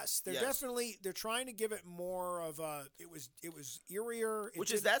 Yes, they're trying to give it more of a. It was eerier.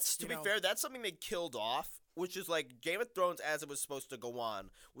 To be fair, that's something they killed off. Which is like Game of Thrones, as it was supposed to go on,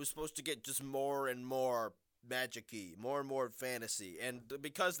 was supposed to get just more and more magic-y, more and more fantasy, and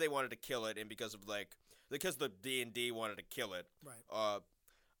because they wanted to kill it, and because the D&D wanted to kill it,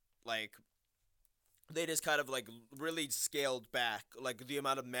 right? They just kind of like really scaled back like the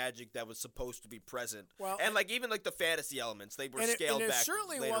amount of magic that was supposed to be present. Well, and like even like the fantasy elements, they were scaled back. It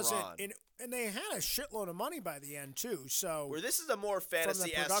certainly wasn't. And they had a shitload of money by the end too. So where this is a more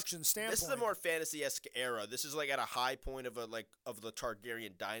fantasy from the production standpoint, this is a more fantasy-esque era. This is like at a high point of the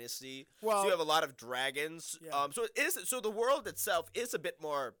Targaryen dynasty. Well, so you have a lot of dragons. Yeah. So the world itself is a bit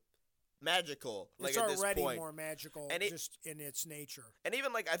more magical. It's like, at already this point. more magical, just in its nature. And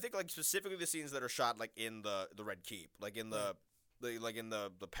even like I think like specifically the scenes that are shot like in the Red Keep, like in the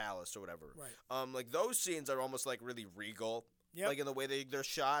palace or whatever. Right. Like those scenes are almost like really regal. Yep. Like in the way they're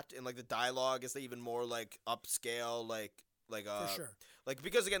shot, and like the dialogue is even more like upscale, for sure. Like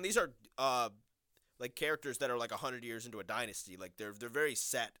because again these are like characters that are like 100 years into a dynasty. Like they're very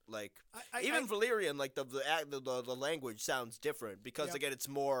set. Like even Valyrian, like the language sounds different because again it's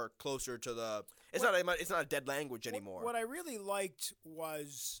more closer to the. It's not a dead language anymore. What I really liked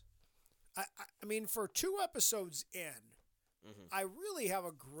was, I mean, for 2 episodes in, I really have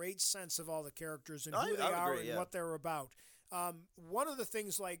a great sense of all the characters and who they are and what they're about. One of the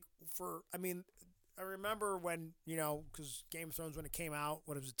things I remember when, because Game of Thrones, when it came out,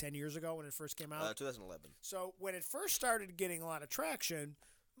 what was it, 10 years ago when it first came out? 2011. So when it first started getting a lot of traction,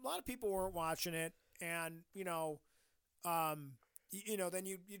 a lot of people weren't watching it, and then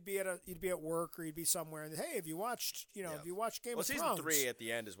you'd be at work or you'd be somewhere, and hey, have you watched Game of Thrones? Well, season 3 at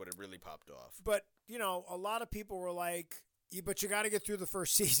the end is when it really popped off. But a lot of people were like, but you got to get through the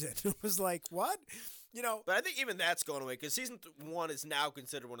first season. It was like, what? But I think even that's going away because season 1 is now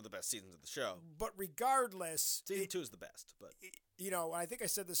considered one of the best seasons of the show. But regardless, season 2 is the best. But I think I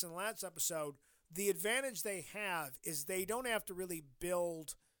said this in the last episode. The advantage they have is they don't have to really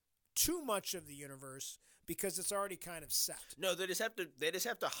build too much of the universe because it's already kind of set. No, they just have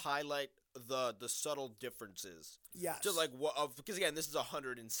to highlight the subtle differences. Yes. So because again, this is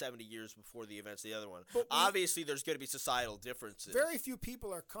 170 years before the events of the other one. Obviously, there's going to be societal differences. Very few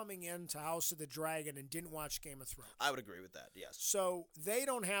people are coming into House of the Dragon and didn't watch Game of Thrones. I would agree with that. Yes. So they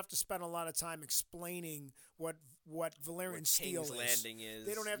don't have to spend a lot of time explaining what Valyrian Steel King's Landing is.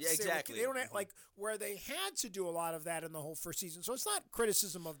 They don't have to say exactly. They don't have, where they had to do a lot of that in the whole first season. So it's not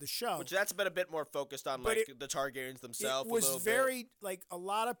criticism of the show. Which that's been a bit more focused on the Targaryens themselves. It was very a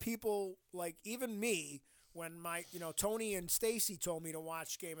lot of people, like even me, when my Tony and Stacy told me to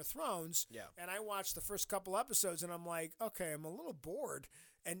watch Game of Thrones, and I watched the first couple episodes, and I'm like, okay, I'm a little bored.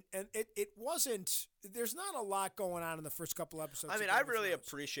 And it wasn't. There's not a lot going on in the first couple episodes. I mean, I really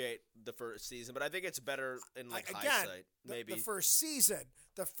appreciate the first season, but I think it's better in hindsight. Maybe the first season,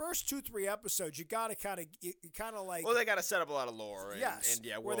 the first 2-3 episodes, you got to kind of like. Well, they got to set up a lot of lore.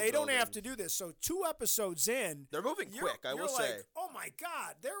 Where they don't have to do this. So 2 episodes in, they're moving quick. I will say. Oh my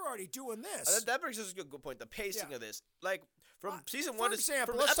God, they're already doing this. That brings us to a good point. The pacing of this, like from season 1 for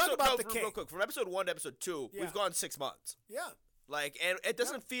example, from let's episode, talk about the king. Real quick, from episode 1 to episode 2, we've gone 6 months. Yeah. And it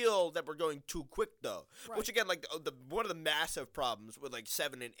doesn't feel that we're going too quick though. Right. Which again, one of the massive problems with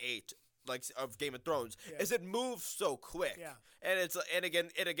 7 and 8, of Game of Thrones, is it moves so quick. Yeah. And again,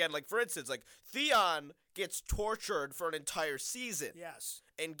 for instance, Theon gets tortured for an entire season. Yes.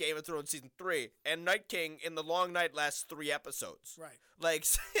 In Game of Thrones season 3, and Night King in The Long Night lasts 3 episodes. Right.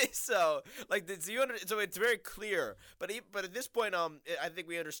 So it's very clear. But at this point, I think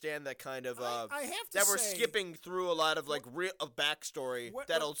we understand that kind of I have to that we're say, skipping through a lot of real backstory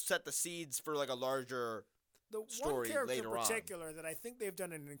that'll set the seeds for a larger story one character later in particular that I think they've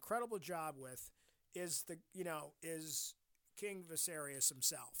done an incredible job with is is King Viserys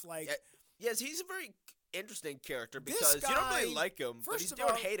himself. Yes, he's a very interesting character because you don't really like him, but you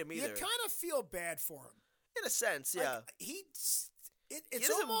don't hate him either. You kind of feel bad for him. In a sense, yeah. He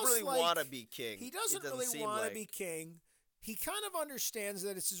doesn't really want to be king. He doesn't really want to be king. He kind of understands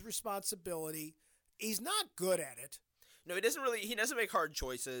that it's his responsibility. He's not good at it. No, he doesn't really. He doesn't make hard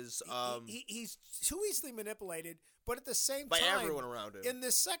choices. He's too easily manipulated, but at the same by time, everyone around him. In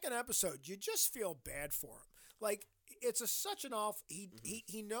this second episode, you just feel bad for him. Like it's such an off.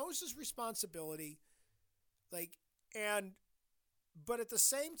 He knows his responsibility, like but at the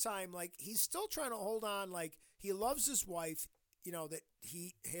same time, like he's still trying to hold on. Like he loves his wife. You know that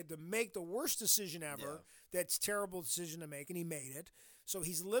he had to make the worst decision ever. Yeah. That's a terrible decision to make, and he made it. So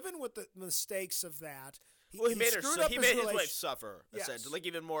he's living with the mistakes of that. He made his wife suffer, yes. essentially, like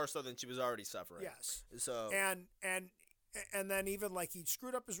even more so than she was already suffering. Yes. So and then even like he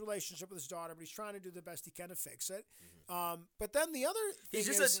screwed up his relationship with his daughter, but he's trying to do the best he can to fix it. Mm-hmm. But then the other thing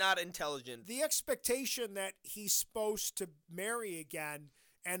he's just not intelligent. The expectation that he's supposed to marry again,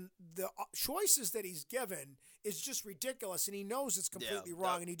 and the choices that he's given is just ridiculous, and he knows it's completely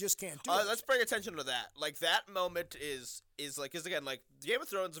wrong, and he just can't do it. Let's bring attention to that. Like that moment is like, because again, like Game of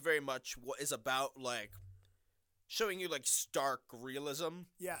Thrones very much is about like showing you like stark realism.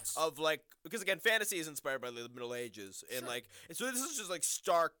 Yes. Of like, because again, fantasy is inspired by the Middle Ages, and like, and so this is just like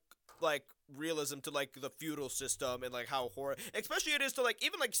stark like realism to like the feudal system and like how especially it is to like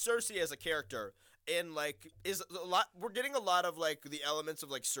even like Cersei as a character. And like is a lot, we're getting a lot of like the elements of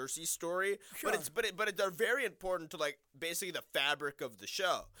like Cersei's story, sure. but they're very important to like basically the fabric of the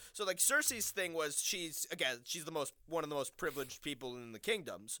show. So like Cersei's thing was she's one of the most privileged people in the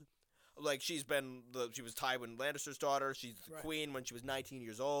kingdoms. Like she was Tywin Lannister's daughter. She's the queen when she was 19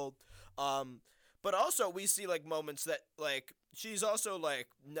 years old. But also we see like moments that like she's also like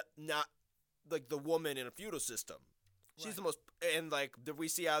not like the woman in a feudal system. She's the most, and like we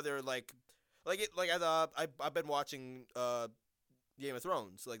see how they're like I've been watching Game of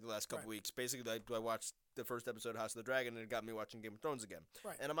Thrones like the last couple weeks. Basically, I watched the first episode of House of the Dragon, and it got me watching Game of Thrones again.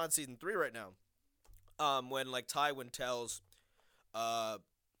 Right. And I'm on season 3 right now. When like Tywin tells, I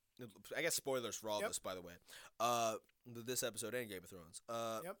guess spoilers for all this, by the way. This episode and Game of Thrones.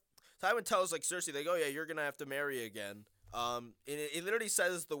 Tywin tells like Cersei, like, oh yeah, you're gonna have to marry again. And it literally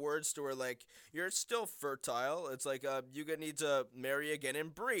says the words to her like, you're still fertile. It's like you're gonna need to marry again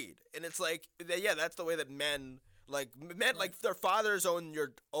and breed. And it's like, yeah, that's the way that men like their fathers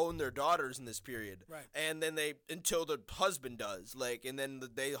own their daughters in this period. Right. And then until the husband does, like, and then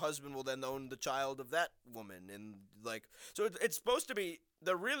the husband will then own the child of that woman, and like, so it's supposed to be,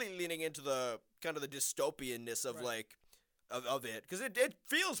 they're really leaning into the kind of the dystopianness of like of it, because it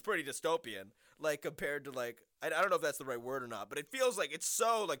feels pretty dystopian, like compared to like, I don't know if that's the right word or not, but it feels like it's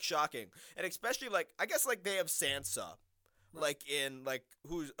so like shocking, and especially like I guess like they have Sansa, like in like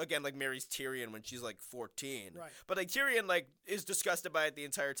who's again like marries Tyrion when she's like 14, but like Tyrion like is disgusted by it the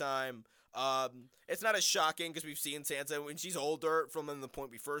entire time. It's not as shocking because we've seen Sansa when she's older from the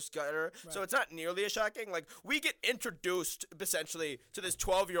point we first got her, so it's not nearly as shocking. Like we get introduced essentially to this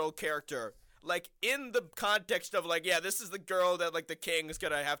 12-year-old character, like in the context of like, yeah, this is the girl that like the king is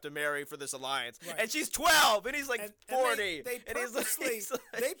gonna have to marry for this alliance, and she's 12 and he's like 40,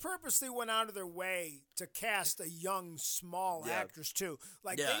 they purposely went out of their way to cast a young small actress too.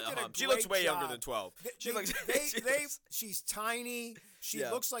 Like they did a she looks way job. younger than 12. She's tiny. She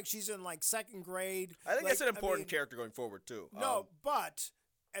looks like she's in like second grade. I think that's an important character going forward too. No, but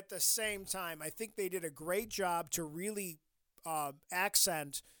at the same time, I think they did a great job to really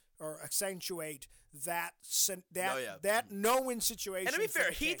accent or accentuate that no-win situation. And to be fair,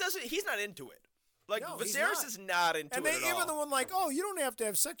 he's not into it. Like, no, Viserys is not into it at all. Even the one like, oh, you don't have to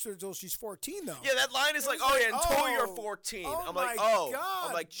have sex with her until she's 14, though. Yeah, that line is like, oh, yeah, until you're 14. I'm like, God.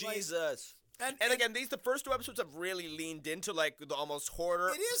 I'm like, Jesus. And again, the first 2 episodes have really leaned into like the almost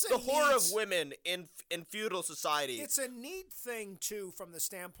horror. It is the horror of women in feudal society. It's a neat thing too, from the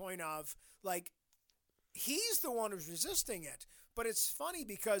standpoint of like, he's the one who's resisting it. But it's funny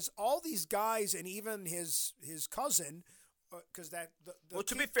because all these guys and even his cousin, because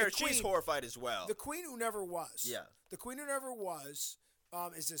to be fair, she's horrified as well. The queen who never was. Yeah. The queen who never was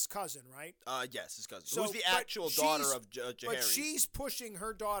is his cousin, right? Yes, his cousin. So, who's the actual daughter of Jaehaerys. But she's pushing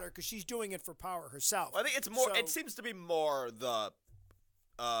her daughter because she's doing it for power herself. Well, I think it's more. It seems to be more the.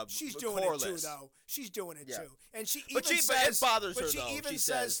 She's doing it too, though. She's doing it too, and she even says. But it bothers her, she though. Even she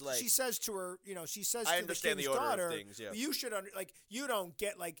says, like, she says to her, she says I to understand the king's the order daughter, of things. Yeah. You should you don't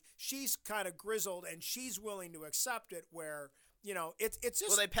get like she's kind of grizzled, and she's willing to accept it. Where it's just.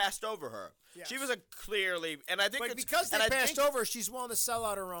 Well, they passed over her. Yes. She was clearly, and I think but because they passed over, she's willing to sell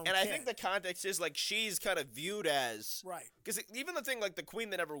out her own. And I think the context is like she's kind of viewed as because even the thing like the queen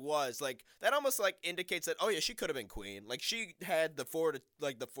that never was, like that almost like indicates that she could have been queen. Like she had the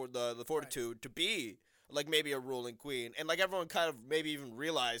fortitude to be like maybe a ruling queen, and like everyone kind of maybe even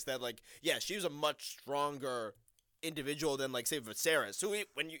realized that like she was a much stronger individual than, like, say, Viserys, who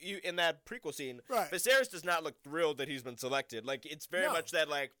when you in that prequel scene, Right. Viserys does not look thrilled that he's been selected. Like, it's very No. much that,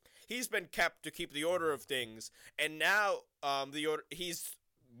 like, he's been kept to keep the order of things, and now the order he's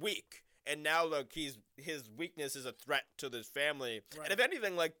weak, and now look, his weakness is a threat to this family. Right. And if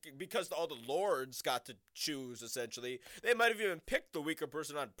anything, like, because all the lords got to choose, essentially, they might have even picked the weaker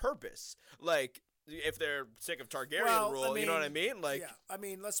person on purpose. Like, if they're sick of Targaryen rule, you know what I mean? Like, yeah, I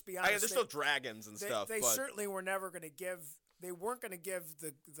mean, let's be honest. there's still dragons and stuff. They but certainly were never going to give. They weren't going to give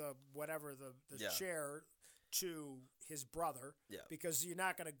the Yeah. chair to his brother. Yeah. Because you're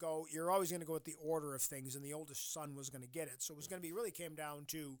not going to go. You're always going to go with the order of things, and the oldest son was going to get it. So it was going to be really came down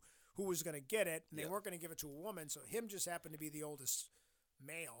to who was going to get it, and they weren't going to give it to a woman. So him just happened to be the oldest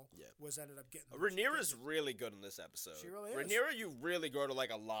male. Yeah. Was ended up getting. Rhaenyra's really good in this episode. She really is. Rhaenyra, you really grow to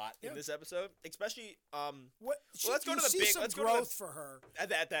like a lot in this episode, especially What? let's go to the see big- some let's go to the- growth for her.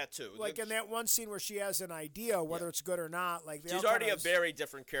 that too. Like in that one scene where she has an idea, whether it's good or not. Like She's already a very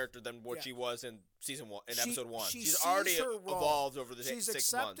different character than what she was in season 1, in episode 1. She She's sees already her role. evolved over the She's 6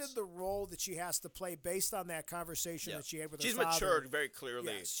 accepted months. the role that she has to play based on that conversation that she had with She's her father. matured very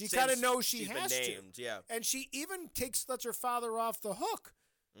clearly. Yes, she since kind of knows she she's been has named, to. Yeah. And she even lets her father off the hook.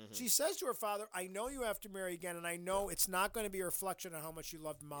 Mm-hmm. She says to her father, I know you have to marry again, and I know it's not going to be a reflection on how much you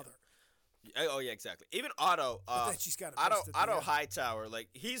loved mother. Oh yeah, exactly. Even Otto, then she's got a Otto, fist at the Otto end. Hightower, like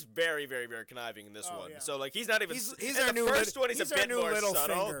he's very, very, very conniving in this Oh, one. yeah. So like he's not even. He's in our the new first one. He's he's a our bit new more little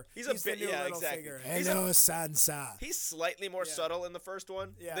subtle. finger. He's a the bit, new yeah, little exactly. finger. He's Hello, Sansa. He's slightly more Yeah. subtle in the first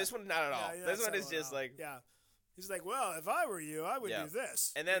one. Yeah. This one, not at all. Yeah, This that's one is how- just like. yeah. He's like, well, if I were you, I would Yeah. do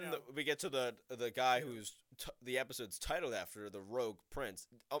this. And then you know? we get to the guy who's the episode's titled after, the Rogue Prince.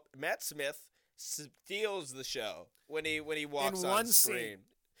 Oh, Matt Smith steals the show when he walks In on one screen. scene.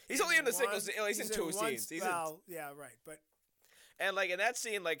 He's only in the single. One- He's in 2 one- scenes. He's in, well, yeah, right, but and like in that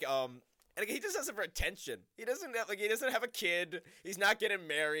scene, like and like, he just has it for attention. He doesn't have a kid. He's not getting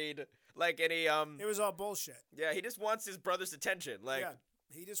married. Like any it was all bullshit. yeah, he just wants his brother's attention. Like, Yeah,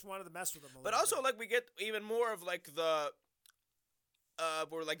 he just wanted to mess with him. but also like we get even more of like the.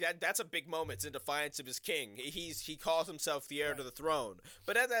 Where like that's a big moment. It's in defiance of his king. He calls himself the heir to the throne.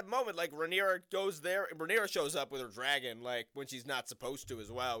 But at that moment, like Rhaenyra goes there. Rhaenyra shows up with her dragon, like when she's not supposed to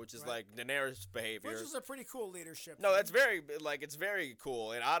as well, which is like Daenerys' behavior. which is a pretty cool leadership. No, thing. that's very it's very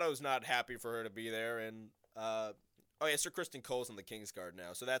cool. And Otto's not happy for her to be there. And oh yeah, Sir Kristen Cole's on the Kingsguard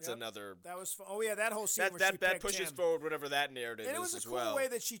now, so that's Yep. another. That was oh yeah, that whole scene where she That picked pushes him. forward whatever that narrative And it is was a as cool well. way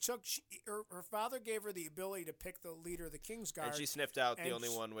that she took her father gave her the ability to pick the leader of the Kingsguard. And she sniffed out the and only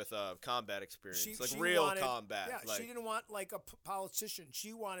she- one with combat experience, She- like she real wanted- combat. Yeah, like, she didn't want like a politician.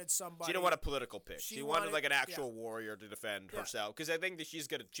 She wanted somebody. she didn't want a political pick. She She wanted wanted- like an yeah. actual warrior to defend Yeah. herself. Because I think that she's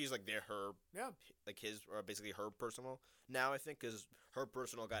like her, Yeah. like his, or basically her personal. Now I think because her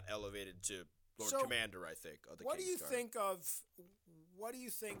personal got elevated to Lord So, Commander. I think. Of the What do you Kingsguard. think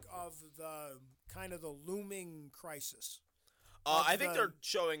of the kind of the looming crisis? I of think the- they're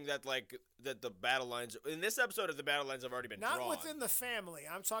showing that like that the battle lines in this episode of the battle lines have already been Not drawn. within the family.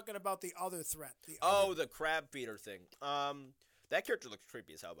 I'm talking about the other threat. The crab feeder thing. That character looks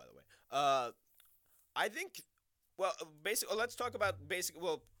creepy as hell, by the way. I think. Well, basically, let's talk about basic.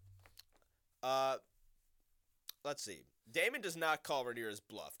 Well, let's see. Daemon does not call Rhaenyra's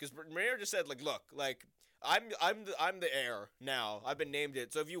bluff because Rhaenyra just said, like, look, like I'm the heir now. I've been named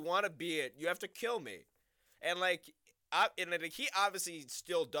it. So if you want to be it, you have to kill me. And like, he obviously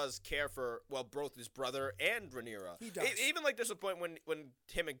still does care for both his brother and Rhaenyra. He does. Even like there's a point when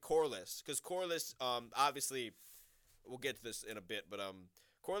him and Corlys, because Corlys obviously, we'll get to this in a bit, but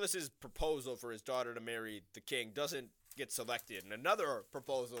Corlys's proposal for his daughter to marry the king doesn't get selected, and another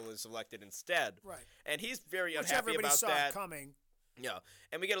proposal is selected instead. Right. And he's very Which unhappy everybody about saw that. coming. Yeah,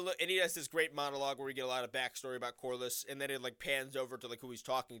 and we get and he has this great monologue where we get a lot of backstory about Corlys, and then it like pans over to like who he's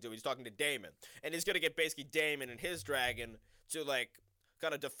talking to. He's talking to Daemon, and he's gonna get basically Daemon and his dragon to like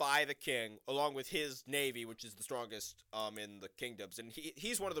kind of defy the king, along with his navy, which is the strongest in the kingdoms, and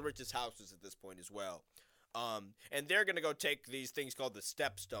he's one of the richest houses at this point as well. And they're gonna go take these things called the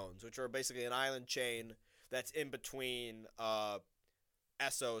Stepstones, which are basically an island chain that's in between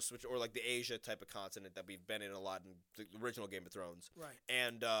Essos, or like the Asia type of continent that we've been in a lot in the original Game of Thrones, Right.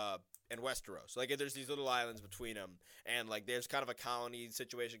 and Westeros. Like there's these little islands between them, and like there's kind of a colony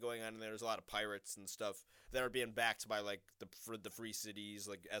situation going on, and there's a lot of pirates and stuff that are being backed by like the free cities,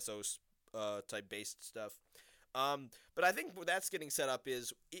 like Essos type based stuff. But I think what that's getting set up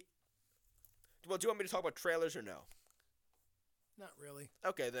is, well, do you want me to talk about trailers or no? Not really.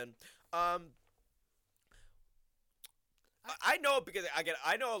 Okay then. I know because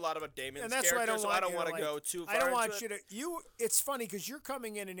I know a lot about Daemon's and that's character, why so I don't want to go too far. I don't into want it. you to. It's funny because you're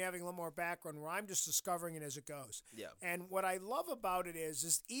coming in and having a little more background, where I'm just discovering it as it goes. Yeah. And what I love about it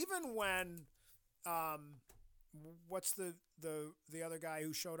is even when, what's the other guy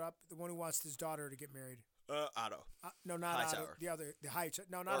who showed up, the one who wants his daughter to get married? Otto. No, not Hightower. Otto. The other, the Hightower.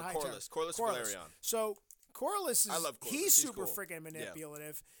 No, not Or Hightower. Corlys Velaryon. So Corlys is. I love Corlys. He's He's super cool. freaking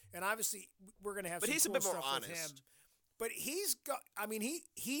manipulative, and obviously we're gonna have. But some he's a cool bit more stuff with him. honest. But he's got. I mean,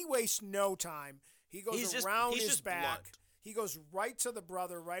 he wastes no time. He goes He's around he's his just back. blunt. He goes right to the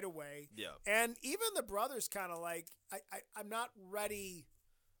brother right away. Yeah. And even the brother's kind of like, I'm not ready.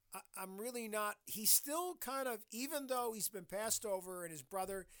 I'm really not. He's still kind of, even though he's been passed over, and his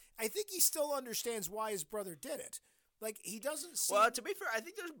brother, I think he still understands why his brother did it. Like, he doesn't see. Well, to be fair, I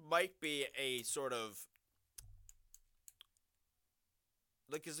think there might be a sort of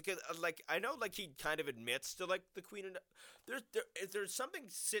like I know like he kind of admits to like the queen, and there's something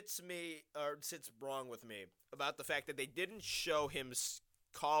sits wrong with me about the fact that they didn't show him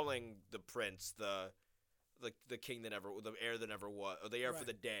calling the prince the king that never, the heir that never was, or the heir for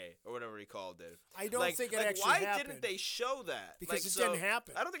the day, or whatever he called it. I don't think it actually why happened. Why didn't they show that? Because it didn't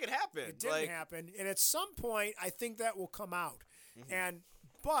happen. I don't think it happened. It didn't happen, and at some point, I think that will come out. Mm-hmm.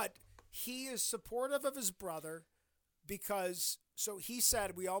 But he is supportive of his brother because. So he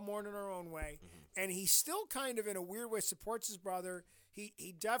said, we all mourn in our own way. Mm-hmm. And he still kind of, in a weird way, supports his brother.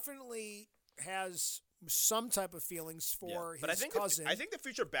 He definitely has some type of feelings for his cousin. I think the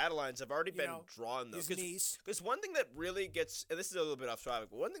future battle lines have already been drawn, though. His niece. Because one thing that really gets, and this is a little bit off topic,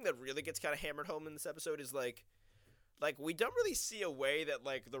 but one thing that really gets kind of hammered home in this episode is, like we don't really see a way that,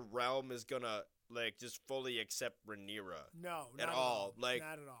 like, the realm is going to, like, just fully accept Rhaenyra. No, not at all. Like,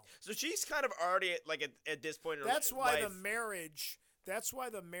 not at all. So she's kind of already, like, at this point in her That's why life, That's why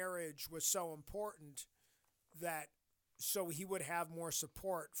the marriage was so important, so he would have more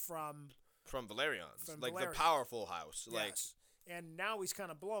support from Velaryons, like Velaryon. the powerful house. Yes. Like, and now he's kind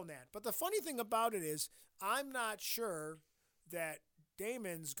of blown that. But the funny thing about it is, I'm not sure that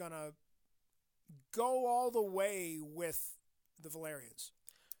Daemon's gonna go all the way with the Velaryons.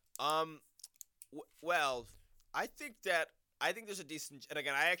 Well, I think there's a decent, and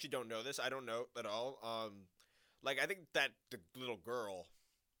again, I actually don't know this. I don't know at all. Like, I think that the little girl,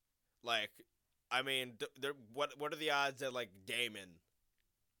 like, I mean, what are the odds that, like, Daemon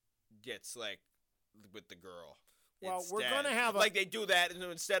gets, like, with the girl? Well, instead? we're gonna have like they do that, and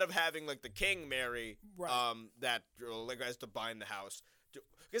instead of having like the king marry that girl, like, has to bind the house.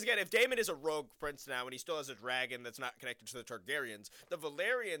 Because again, if Daemon is a rogue prince now, and he still has a dragon that's not connected to the Targaryens, the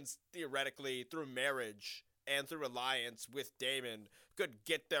Velaryons theoretically, through marriage and through alliance with Daemon, could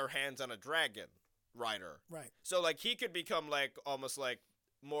get their hands on a dragon rider. Right. So like he could become like almost like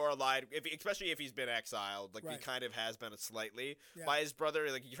more allied, especially if he's been exiled, like he kind of has been slightly by his brother.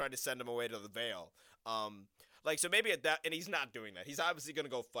 Like he tried to send him away to the Vale. Like, so maybe at that, and he's not doing that. He's obviously going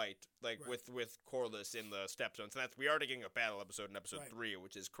to go fight, like, with Corlys in the Stepstones. And we are getting a battle episode in episode 3,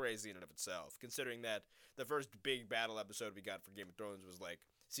 which is crazy in and of itself, considering that the first big battle episode we got for Game of Thrones was, like,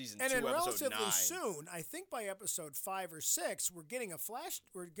 season 2, episode 9. And then relatively soon, I think by episode 5 or 6, we're getting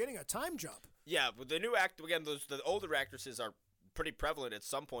a time jump. Yeah, but the new again, the older actresses are pretty prevalent at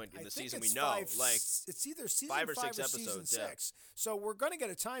some point in the season. We know, like, it's either season 5 or 6 episodes, season 6. So we're going to get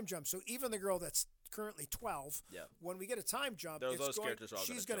a time jump. So even the girl that's currently 12, when we get a time jump,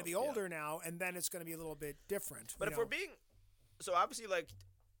 she's going to be older now, and then it's going to be a little bit different. But if we're being, so obviously, like,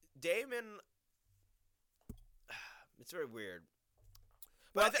 Daemon, it's very weird.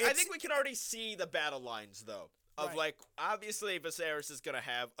 But I think we can already see the battle lines, though. Of, like, obviously Viserys is going to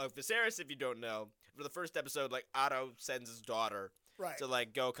have, Viserys, if you don't know, for the first episode, like, Otto sends his daughter to,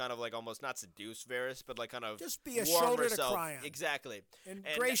 like, go kind of, like, almost not seduce Varys, but, like, kind of just be a shoulder herself. To cry on. Exactly. And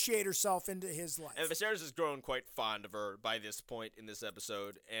ingratiate herself into his life. And Viserys has grown quite fond of her by this point in this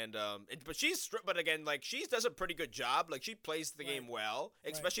episode. And, but again, like, she does a pretty good job. Like, she plays the game well,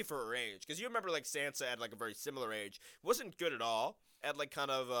 especially for her age. Because you remember, like, Sansa at, like, a very similar age. Wasn't good at all at, like, kind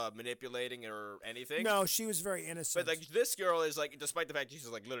of manipulating or anything. No, she was very innocent. But, like, this girl is, like, despite the fact she's,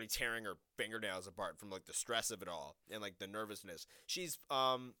 like, literally tearing her fingernails apart from, like, the stress of it all and, like, the nervousness, she's,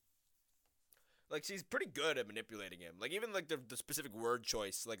 like, she's pretty good at manipulating him. Like, even, like, the specific word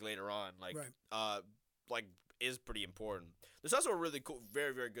choice, like, later on, like, like, is pretty important. There's also a really cool,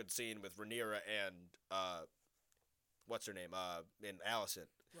 very, very good scene with Rhaenyra and, what's her name, and Alicent.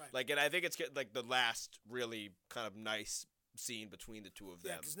 Right. Like, and I think it's, like, the last really kind of nice scene between the two of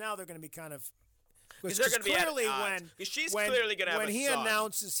them. Yeah, because now they're going to be kind of. Because they're going to be clearly she's clearly going to have a son. When he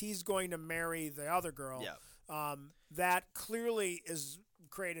announces he's going to marry the other girl, that clearly is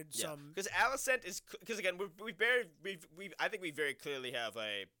created some. Because Alicent is because again I think we very clearly have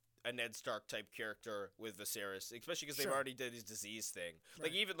a Ned Stark type character with Viserys, especially because they've already did his disease thing.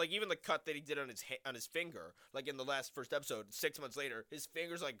 Right. Like even the cut that he did on his finger, like in the first episode, 6 months later, his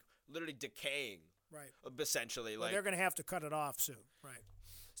finger's like literally decaying. Right. Essentially, well, they're going to have to cut it off soon. Right.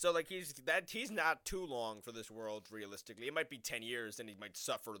 So like he's not too long for this world realistically. It might be 10 years, and he might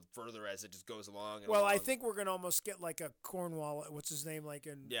suffer further as it just goes along. Well, I think we're going to almost get like a Cornwall. What's his name? Like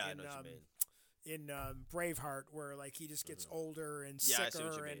in I know what you mean. In Braveheart, where like he just gets older and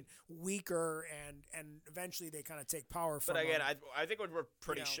sicker and weaker, and eventually they kind of take power from him. But again, I think we're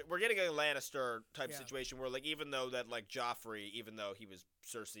pretty sure we're getting a Lannister type situation where like even though Joffrey, even though he was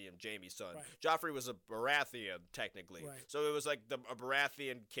Cersei and Jaime's son, Joffrey was a Baratheon technically. Right. So it was like a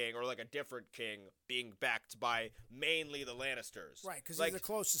Baratheon king or like a different king being backed by mainly the Lannisters. Right, because like, he's the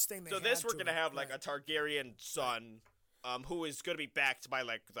closest thing they had. So this we're gonna have like a Targaryen son. Who is going to be backed by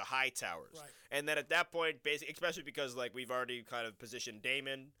like the Hightowers, and then at that point, basically, especially because like we've already kind of positioned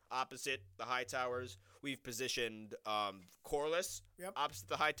Daemon opposite the Hightowers, we've positioned Corlys opposite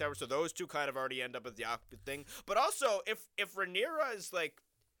the Hightowers, so those two kind of already end up with the opposite thing. But also, if Rhaenyra is like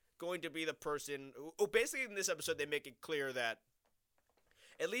going to be the person, who basically in this episode they make it clear that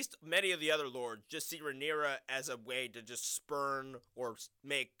at least many of the other lords just see Rhaenyra as a way to just spurn or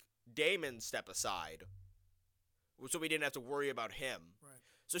make Daemon step aside. So we didn't have to worry about him. Right.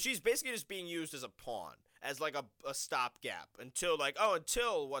 So she's basically just being used as a pawn, as like a stopgap until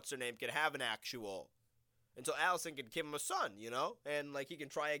what's-her-name can have until Alicent can give him a son, and like he can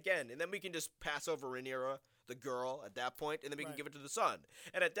try again. And then we can just pass over Rhaenyra, the girl, at that point, and then we can give it to the son.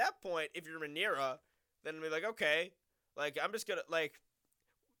 And at that point, if you're Rhaenyra, then we're like, okay, like I'm just going to like...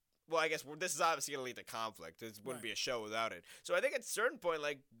 Well, I guess this is obviously going to lead to conflict. It wouldn't be a show without it. So I think at a certain point,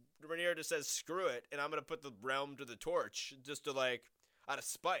 like, Rhaenyra just says, screw it, and I'm going to put the realm to the torch just to, like, out of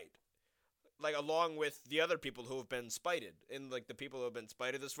spite. Like, along with the other people who have been spited. And, like, the people who have been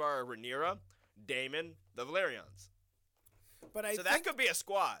spited this far are Rhaenyra, Daemon, the Valyrians. But so that could be a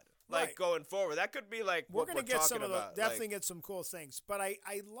squad, like, going forward. That could be, like, we're going to get some of about. Definitely get some cool things. But I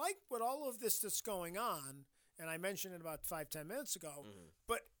like what all of this that's going on, and I mentioned it about 5-10 minutes ago,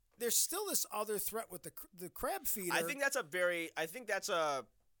 but there's still this other threat with the crab feeder. I think that's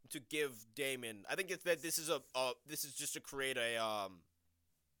to give Daemon. I think this is just to create a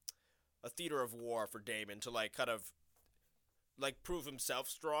theater of war for Daemon to like kind of like prove himself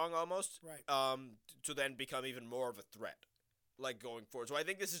strong almost. Right. To then become even more of a threat, like going forward. So I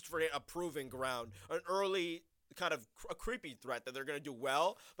think this is for a proving ground, an early kind of a creepy threat that they're going to do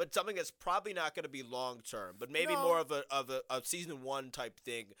well, but something that's probably not going to be long term, but maybe more of a season 1 type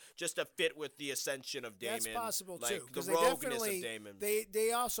thing, just to fit with the ascension of Daemon. That's possible like, too, because the rogueness of Daemon.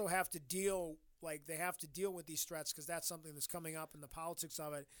 They also have to deal with these threats because that's something that's coming up in the politics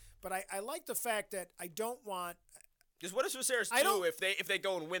of it. But I like the fact that I don't want. Because what does Viserys do if they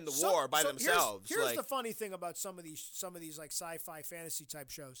go and win the war by themselves? Here's the funny thing about some of these like sci-fi fantasy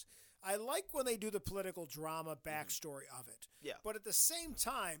type shows. I like when they do the political drama backstory of it. Yeah. But at the same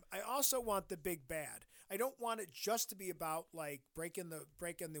time, I also want the big bad. I don't want it just to be about like breaking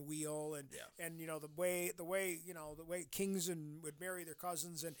the wheel and the way kings would marry their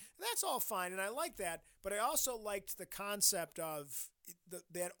cousins, and that's all fine, and I like that. But I also liked the concept of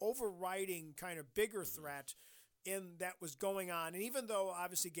that overriding kind of bigger threat that was going on. And even though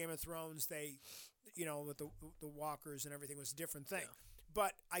obviously Game of Thrones, they, with the walkers and everything was a different thing. Yeah.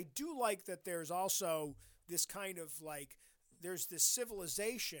 But I do like that there's also this kind of like, there's this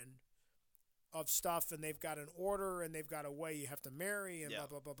civilization of stuff, and they've got an order, and they've got a way you have to marry, and blah,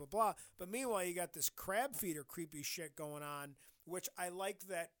 blah, blah, blah, blah. But meanwhile, you got this crab feeder creepy shit going on, which I like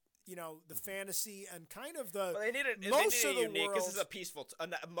that, the fantasy and kind of the they need it unique because this is a peaceful,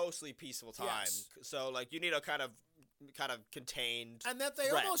 mostly peaceful time. Yes. So like you need a kind of contained, and that they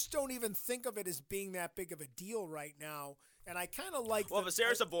almost don't even think of it as being that big of a deal right now. And I kind of like. Well,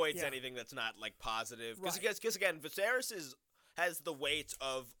 Viserys avoids anything that's not like positive because again, Viserys has the weight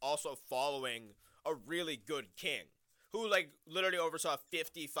of also following a really good king who like literally oversaw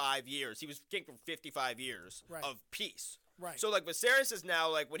 55 years. He was king for 55 years of peace. Right. So like Viserys is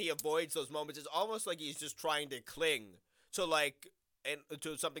now like when he avoids those moments, it's almost like he's just trying to cling to like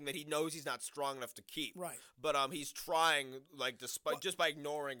to something that he knows he's not strong enough to keep. Right. But he's trying like just by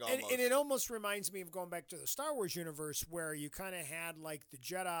ignoring almost. And it almost reminds me of going back to the Star Wars universe where you kind of had like the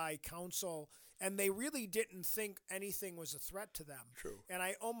Jedi Council, and they really didn't think anything was a threat to them. True. And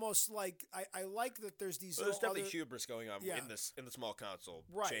I almost like I like that there's these. Well, there's definitely hubris going on in the small council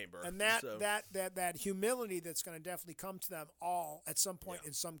chamber. And that humility that's going to definitely come to them all at some point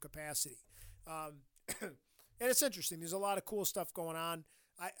in some capacity. And it's interesting. There's a lot of cool stuff going on.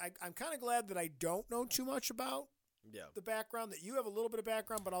 I'm kind of glad that I don't know too much about the background, that you have a little bit of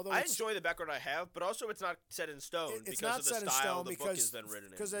background, but although I enjoy the background I have, but also it's not set in stone because of the style the book has been written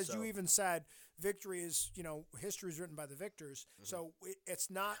in. Because as you even said, victory is, history is written by the victors, so it's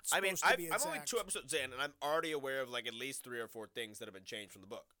not supposed to be exact. I'm only 2 episodes in, and I'm already aware of like at least 3 or 4 things that have been changed from the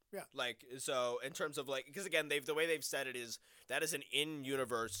book. Yeah. Like, so in terms of like, because again, the way they've said it is that is an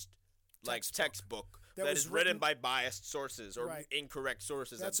in-universe like textbook that is written by biased sources or incorrect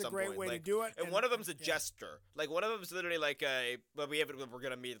sources. That's at some a great point. way to do it. And one of them's a jester. Like one of them's literally like but we're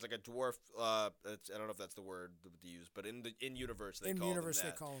gonna meet. It's like a dwarf. I don't know if that's the word to use, but in universe they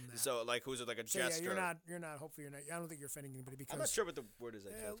call him that. So like who's like a jester? Yeah, you're not. Hopefully you're not. I don't think you're offending anybody because I'm not sure what the word is.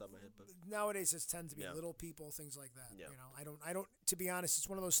 Off the top of my head, but nowadays it tends to be little people, things like that. Yeah. I don't. To be honest, it's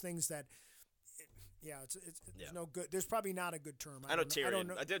one of those things that. It's no good. There's probably not a good term. I know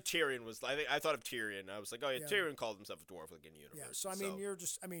Tyrion. Tyrion was. I thought of Tyrion. I was like, oh yeah, Tyrion called himself a dwarf like in the universe. Yeah. So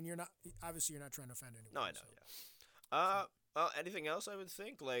I mean, you're not. Obviously, you're not trying to offend anyone. No, I know. Yeah. Anything else? I would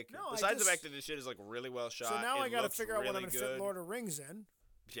think besides the fact that this shit is like really well shot. So now I got to figure out what I'm going to fit Lord of the Rings in.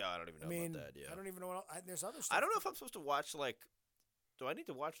 Yeah, I don't even know about that. Yeah. I don't even know what else. There's other stuff. I don't know if I'm supposed to watch like. Do I need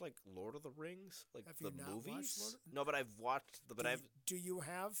to watch like Lord of the Rings, like the movies? No, but I've watched. Do you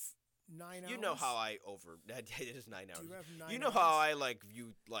have 9 hours? You know how I it is 9 hours. Do you have 9 You know hours? how I like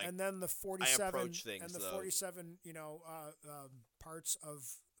view like. And then the 47 I approach things, and the 47, parts of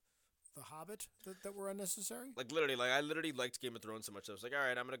The Hobbit that were unnecessary. Like literally, I literally liked Game of Thrones so much. I was like, all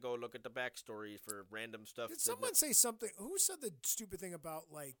right, I'm gonna go look at the backstory for random stuff. Did someone say something? Who said the stupid thing about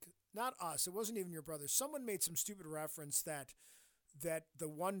like not us? It wasn't even your brother. Someone made some stupid reference that the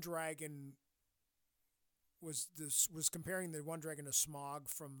one dragon was comparing the one dragon to Smaug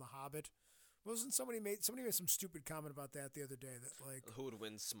from The Hobbit. Wasn't somebody made some stupid comment about that the other day that like who would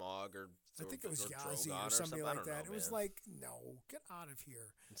win Smaug or I think it was Yazi or something like that. It was like, no, get out of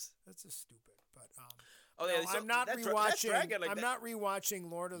here. That's just stupid. But I'm not rewatching. I'm not rewatching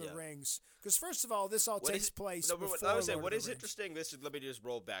Lord of the Rings because first of all, this all takes place. No, but I would say what is interesting. Let me just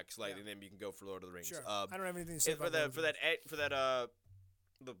roll back slightly, and then you can go for Lord of the Rings. Sure. I don't have anything to say for that.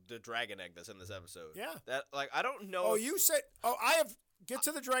 The dragon egg that's in this episode. Yeah. That I don't know. Oh, you said. Oh, I have. Get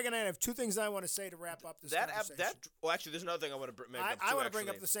to the dragon egg. I have 2 things I want to say to wrap up this conversation. Well, actually, there's another thing I want to make up too. I want to bring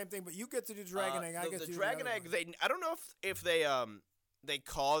up the same thing, but you get to do dragon egg. I get to do the dragon egg. I don't know if they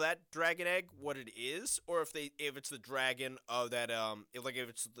call that dragon egg what it is, or if it's the dragon of that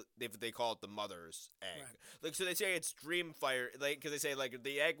if they call it the mother's egg. Right. Like so they say it's Dreamfire, like because they say like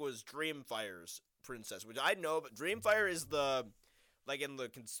the egg was Dreamfire's princess, which I know, but Dreamfire is the like in the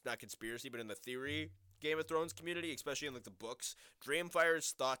not conspiracy, but in the theory Game of Thrones community, especially in like the books, Dreamfire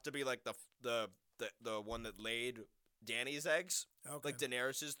is thought to be like the one that laid Dany's eggs. Okay. Like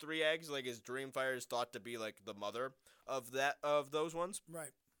Daenerys' 3 eggs, like his Dreamfire is thought to be like the mother of those ones. Right.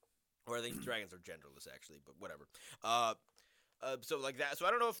 Or I think dragons are genderless actually, but whatever. So like that. So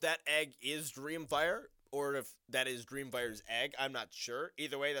I don't know if that egg is Dreamfire or if that is Dreamfire's egg. I'm not sure.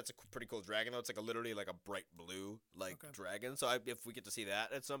 Either way, that's a pretty cool dragon though. It's like literally like a bright blue dragon. So if we get to see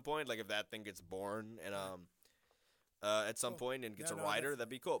that at some point, like if that thing gets born and at some point and gets a rider, that'd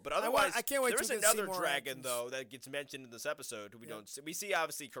be cool. But otherwise, I can't wait. There's another dragon though that gets mentioned in this episode. We see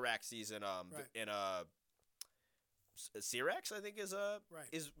obviously Caraxes in Syrax, I think is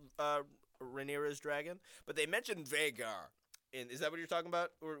Rhaenyra's dragon, but they mentioned Vhagar. Is that what you're talking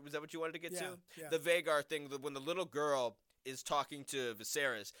about, or was that what you wanted to get to? Yeah. The Vhagar thing, when the little girl is talking to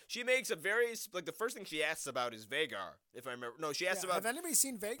Viserys, she makes a very the first thing she asks about is Vhagar. If I remember, no, she asks about. Have anybody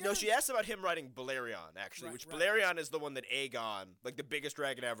seen Vhagar? No, she asks about him riding Balerion actually, Balerion is the one that Aegon, like the biggest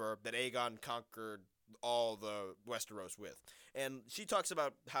dragon ever, that Aegon conquered all the Westeros with, and she talks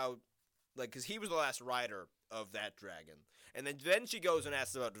about how, like, because he was the last rider of that dragon. And then she goes and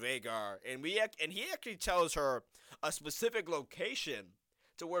asks about Vhagar, and he actually tells her a specific location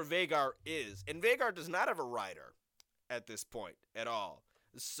to where Vhagar is. And Vhagar does not have a rider at this point at all.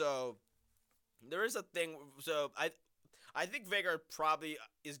 So there is a thing. So I think Vhagar probably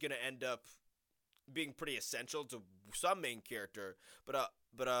is going to end up being pretty essential to some main character, but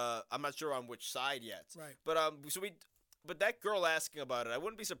I'm not sure on which side yet. Right. But that girl asking about it, I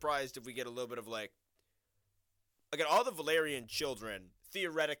wouldn't be surprised if we get a little bit of like, again, all the Valyrian children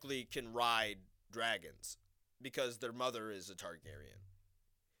theoretically can ride dragons because their mother is a Targaryen.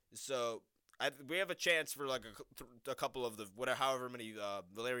 So we have a chance for like a couple of however many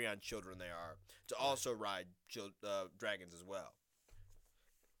Valyrian children they are to also ride dragons as well.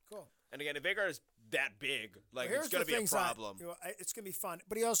 Cool. And again, if Vhagar is that big, like it's going to be a problem. It's going to be fun,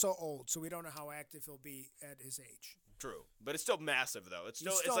 but he's also old, so we don't know how active he'll be at his age. True, but it's still massive though. It's He's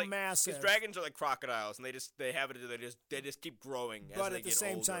still still it's like, massive. Because dragons are like crocodiles, and they just keep growing. But as they at the get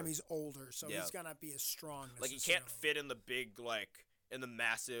same older. time, he's older, so Yeah. he's gonna be as strong. Like he necessarily. can't fit in the big in the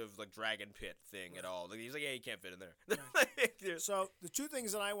massive dragon pit thing at all. Like he's like, yeah, he can't fit in there. So the two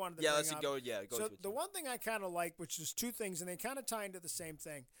things that I wanted to yeah, bring let's up. go. Yeah, go. So into it. the one thing I kind of like, which is two things, and they kind of tie into the same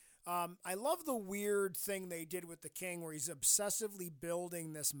thing. I love the weird thing they did with the king, where he's obsessively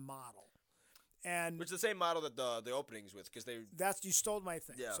building this model, and Which is the same model that the openings with, because they. that's you stole my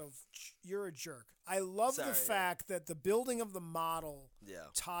thing. Yeah. So you're a jerk. I love Sorry, the yeah. fact that the building of the model Yeah.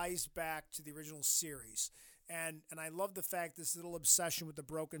 ties back to the original series. And I love the fact this little obsession with the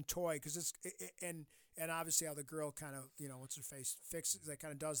broken toy, because and obviously how the girl kind of, what's her face fixes that,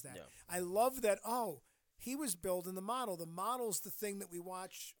 kind of does that. Yeah. I love that. He was building the model. The model's the thing that we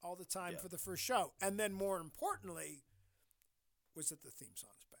watch all the time for the first show. And then more importantly, was that the theme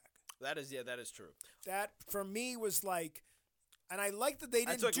song's back. That is true. That for me was like, and I like that they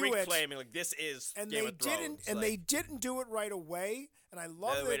didn't That's do it. reclaiming this is And Game they of Thrones. didn't, and they didn't do it right away. And I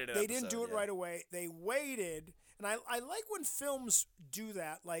love They waited that an they didn't do episode, it right away. They waited, and I like when films do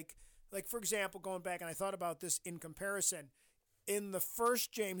that. Like for example, going back, and I thought about this in comparison, in the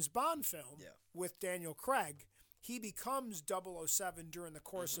first James Bond film with Daniel Craig, he becomes 007 during the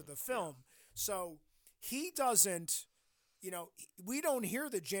course of the film. So he doesn't, we don't hear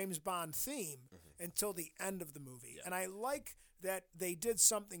the James Bond theme until the end of the movie. And I like that they did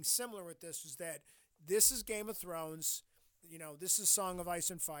something similar with this, is that this is Game of Thrones, this is Song of Ice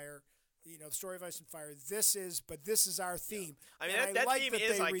and Fire, the story of Ice and Fire. This is our theme. I mean, And that like theme that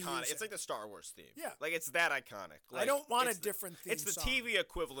is they iconic. reuse It's it. like the Star Wars theme. Yeah. Like, it's that iconic. I don't want a it's different theme It's the song. TV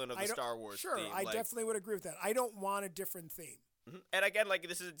equivalent of the Star Wars Sure, theme. I definitely would agree with that. I don't want a different theme. And again,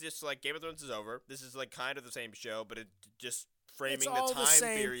 this is just Game of Thrones is over. This is kind of the same show, but it just framing It's all the the time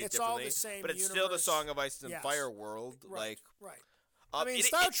same- period it's all differently. the same but it's still the universe. Song of Ice and Yes. Fire world. Right. Um, I mean, it-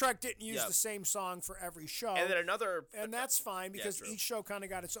 Star it- Trek didn't use yeah. the same song for every show. And then another. And that's fine, because true. each show kind of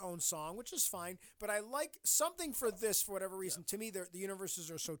got its own song, which is fine. But I like something for this, for whatever reason. To me, the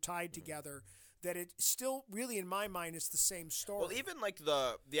universes are so tied together that it still, really, in my mind, is the same story. Well, even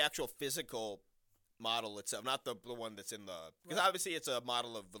the actual physical model itself, not the one that's in the, because obviously it's a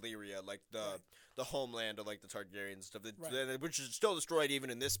model of Valyria, the homeland of the Targaryens and stuff, which is still destroyed even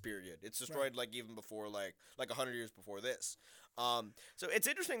in this period. It's destroyed even before 100 years before this. So it's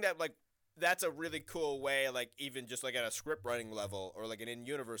interesting that that's a really cool way, even just at a script writing level or an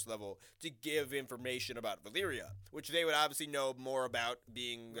in-universe level, to give information about Valyria, which they would obviously know more about,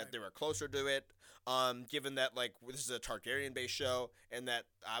 being that they were closer to it. Given that this is a Targaryen-based show, and that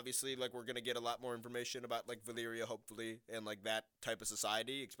obviously we're gonna get a lot more information about Valyria, hopefully, and that type of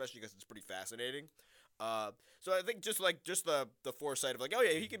society, especially because it's pretty fascinating. So I think just the foresight of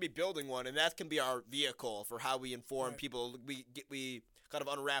he can be building one, and that can be our vehicle for how we inform people. We kind of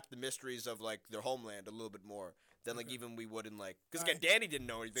unwrap the mysteries of their homeland a little bit more than even we would in because again, Dany didn't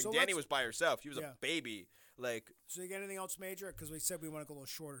know anything. So Dany was by herself. She was Yeah. a baby. So you got anything else major? Because we said we want to go a little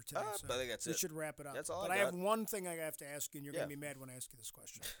shorter today. So I think that's we it. should wrap it up. That's all But I I have got. one thing I have to ask you, and you're going Yeah. to be mad when I ask you this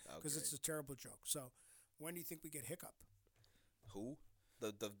question, Oh, because it's great. a terrible joke. So when do you think we get Hiccup? Who?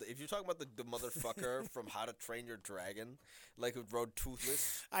 The if you're talking about the motherfucker from How to Train Your Dragon, who rode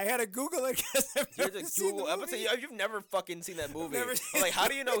Toothless. I had to Google it because I've Here's never a seen Google. the I'm gonna movie. say you've never fucking seen that movie. never seen How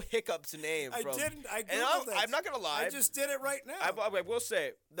do you know Hiccup's name? I from, didn't. I And Googled it. I'm not gonna lie. I just did it right now. I will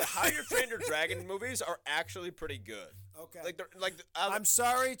say the How You Train Your Dragon movies are actually pretty good. Okay. I'm I'm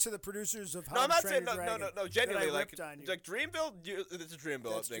sorry to the producers of How No, I'm to not Train saying Your no. Dragon Genuinely, that I ripped on you. Dreamville. It's a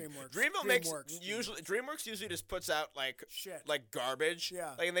Dreamville That's thing. DreamWorks. Dreamville makes DreamWorks. DreamWorks usually just puts out Shit. garbage.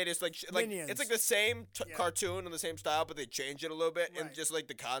 Yeah. And they just Minions. it's the same Yeah. cartoon and the same style, but they change it a little bit and Right. just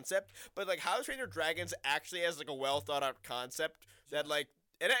the concept. But How to Train Your Dragons actually has a well thought out concept that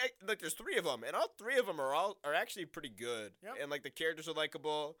and there's 3 of them, and all 3 of them are actually pretty good. Yep. And the characters are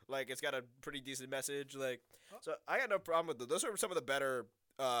likable. It's got a pretty decent message. Oh. So I got no problem with those. Are some of the better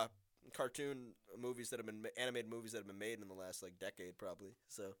cartoon movies that have been animated movies that have been made in the last decade, probably.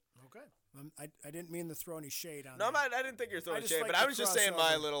 So Okay. I didn't mean to throw any shade on. no, that. I didn't think you were throwing just shade, like but the I was just saying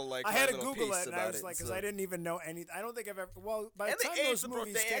my crossover. little I my had to little Google piece it, and I about was because so. I didn't even know any. I don't think I've ever. Well, by And the time they those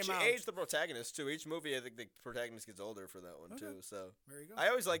movies came actually out, aged the protagonist too. Each movie, I think the protagonist gets older for that one too. So there you go. I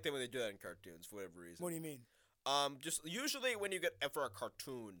always like them when they do that in cartoons for whatever reason. What do you mean? Just usually when you get for a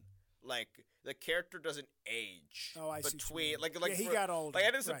cartoon, the character doesn't age. Oh, I see what you between mean. like Yeah, he for- got older.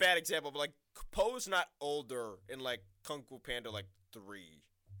 Like, this is a Right. bad example, but Poe's not older in Kung Fu Panda 3.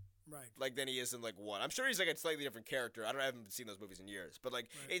 Right. Than he is in 1. I'm sure he's a slightly different character. I haven't seen those movies in years, but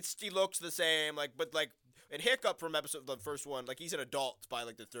he looks the same. But And Hiccup from the first one, like he's an adult by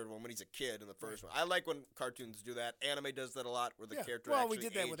like the third one when he's a kid in the first one. I like when cartoons do that. Anime does that a lot, where the character. Well, actually we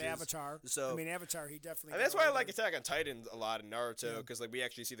did that ages. with Avatar. So I mean, Avatar, he definitely. And that's why I like Attack on Titan a lot in Naruto, because like we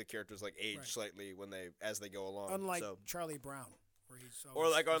actually see the characters like age slightly as they go along. Unlike Charlie Brown. He's always, or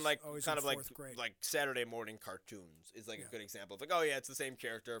like on like kind of grade. like Saturday morning cartoons is like a good example of like, oh yeah, it's the same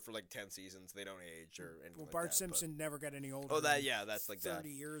character for like 10 seasons, they don't age or anything. Well, like Bart that, Simpson never got any older. Oh, that's like 30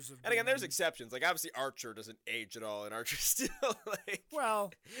 years of. And again, there's exceptions. Like obviously Archer doesn't age at all, and Archer's still like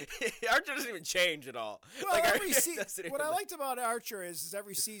well, Archer doesn't even change at all. Well, like, every what I liked about Archer is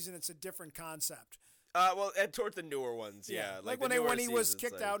every season it's a different concept. Well, and towards the newer ones, like when he was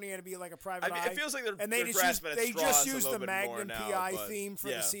kicked out and he had to be like a private eye. It feels like they're they just used the Magnum PI now, theme for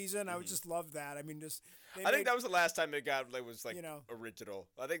the season. I would just love that. I mean, I think that was the last time it was like original.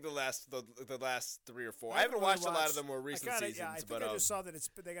 I think the last 3 or 4. I haven't watched a lot of the more recent seasons. Yeah, I think I just saw that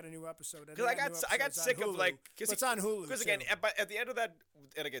they got a new episode. Because I got sick of like it's on Hulu. Because again, at the end of that,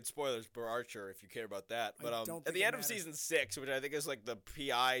 and again, spoilers for Archer if you care about that. But at the end of season 6, which I think is like the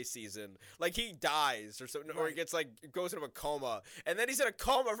PI season, like he dies or something, or he gets like goes into a coma, and then he's in a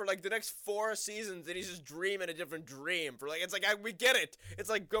coma for like the next 4 seasons, and he's just dreaming a different dream for like it's like we get it. It's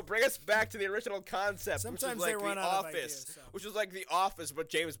like go bring us back to the original concept. Sometimes which is like they run the out Office, of ideas, so. which is like The Office, but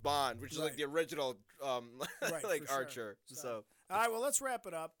James Bond, which is like the original, like Archer. Sure. So all right, well, let's wrap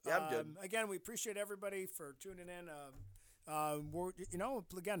it up. Yeah, I'm good. Again, we appreciate everybody for tuning in.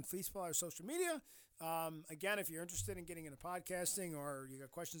 Again, please follow our social media. Again, if you're interested in getting into podcasting, or you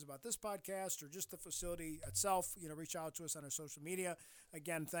got questions about this podcast or just the facility itself, reach out to us on our social media.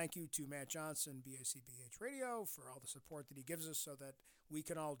 Again, thank you to Matt Johnson, BACBH Radio, for all the support that he gives us so that we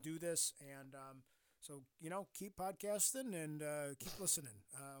can all do this. And so, keep podcasting and keep listening.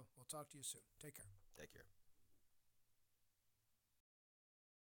 We'll talk to you soon. Take care. Take care.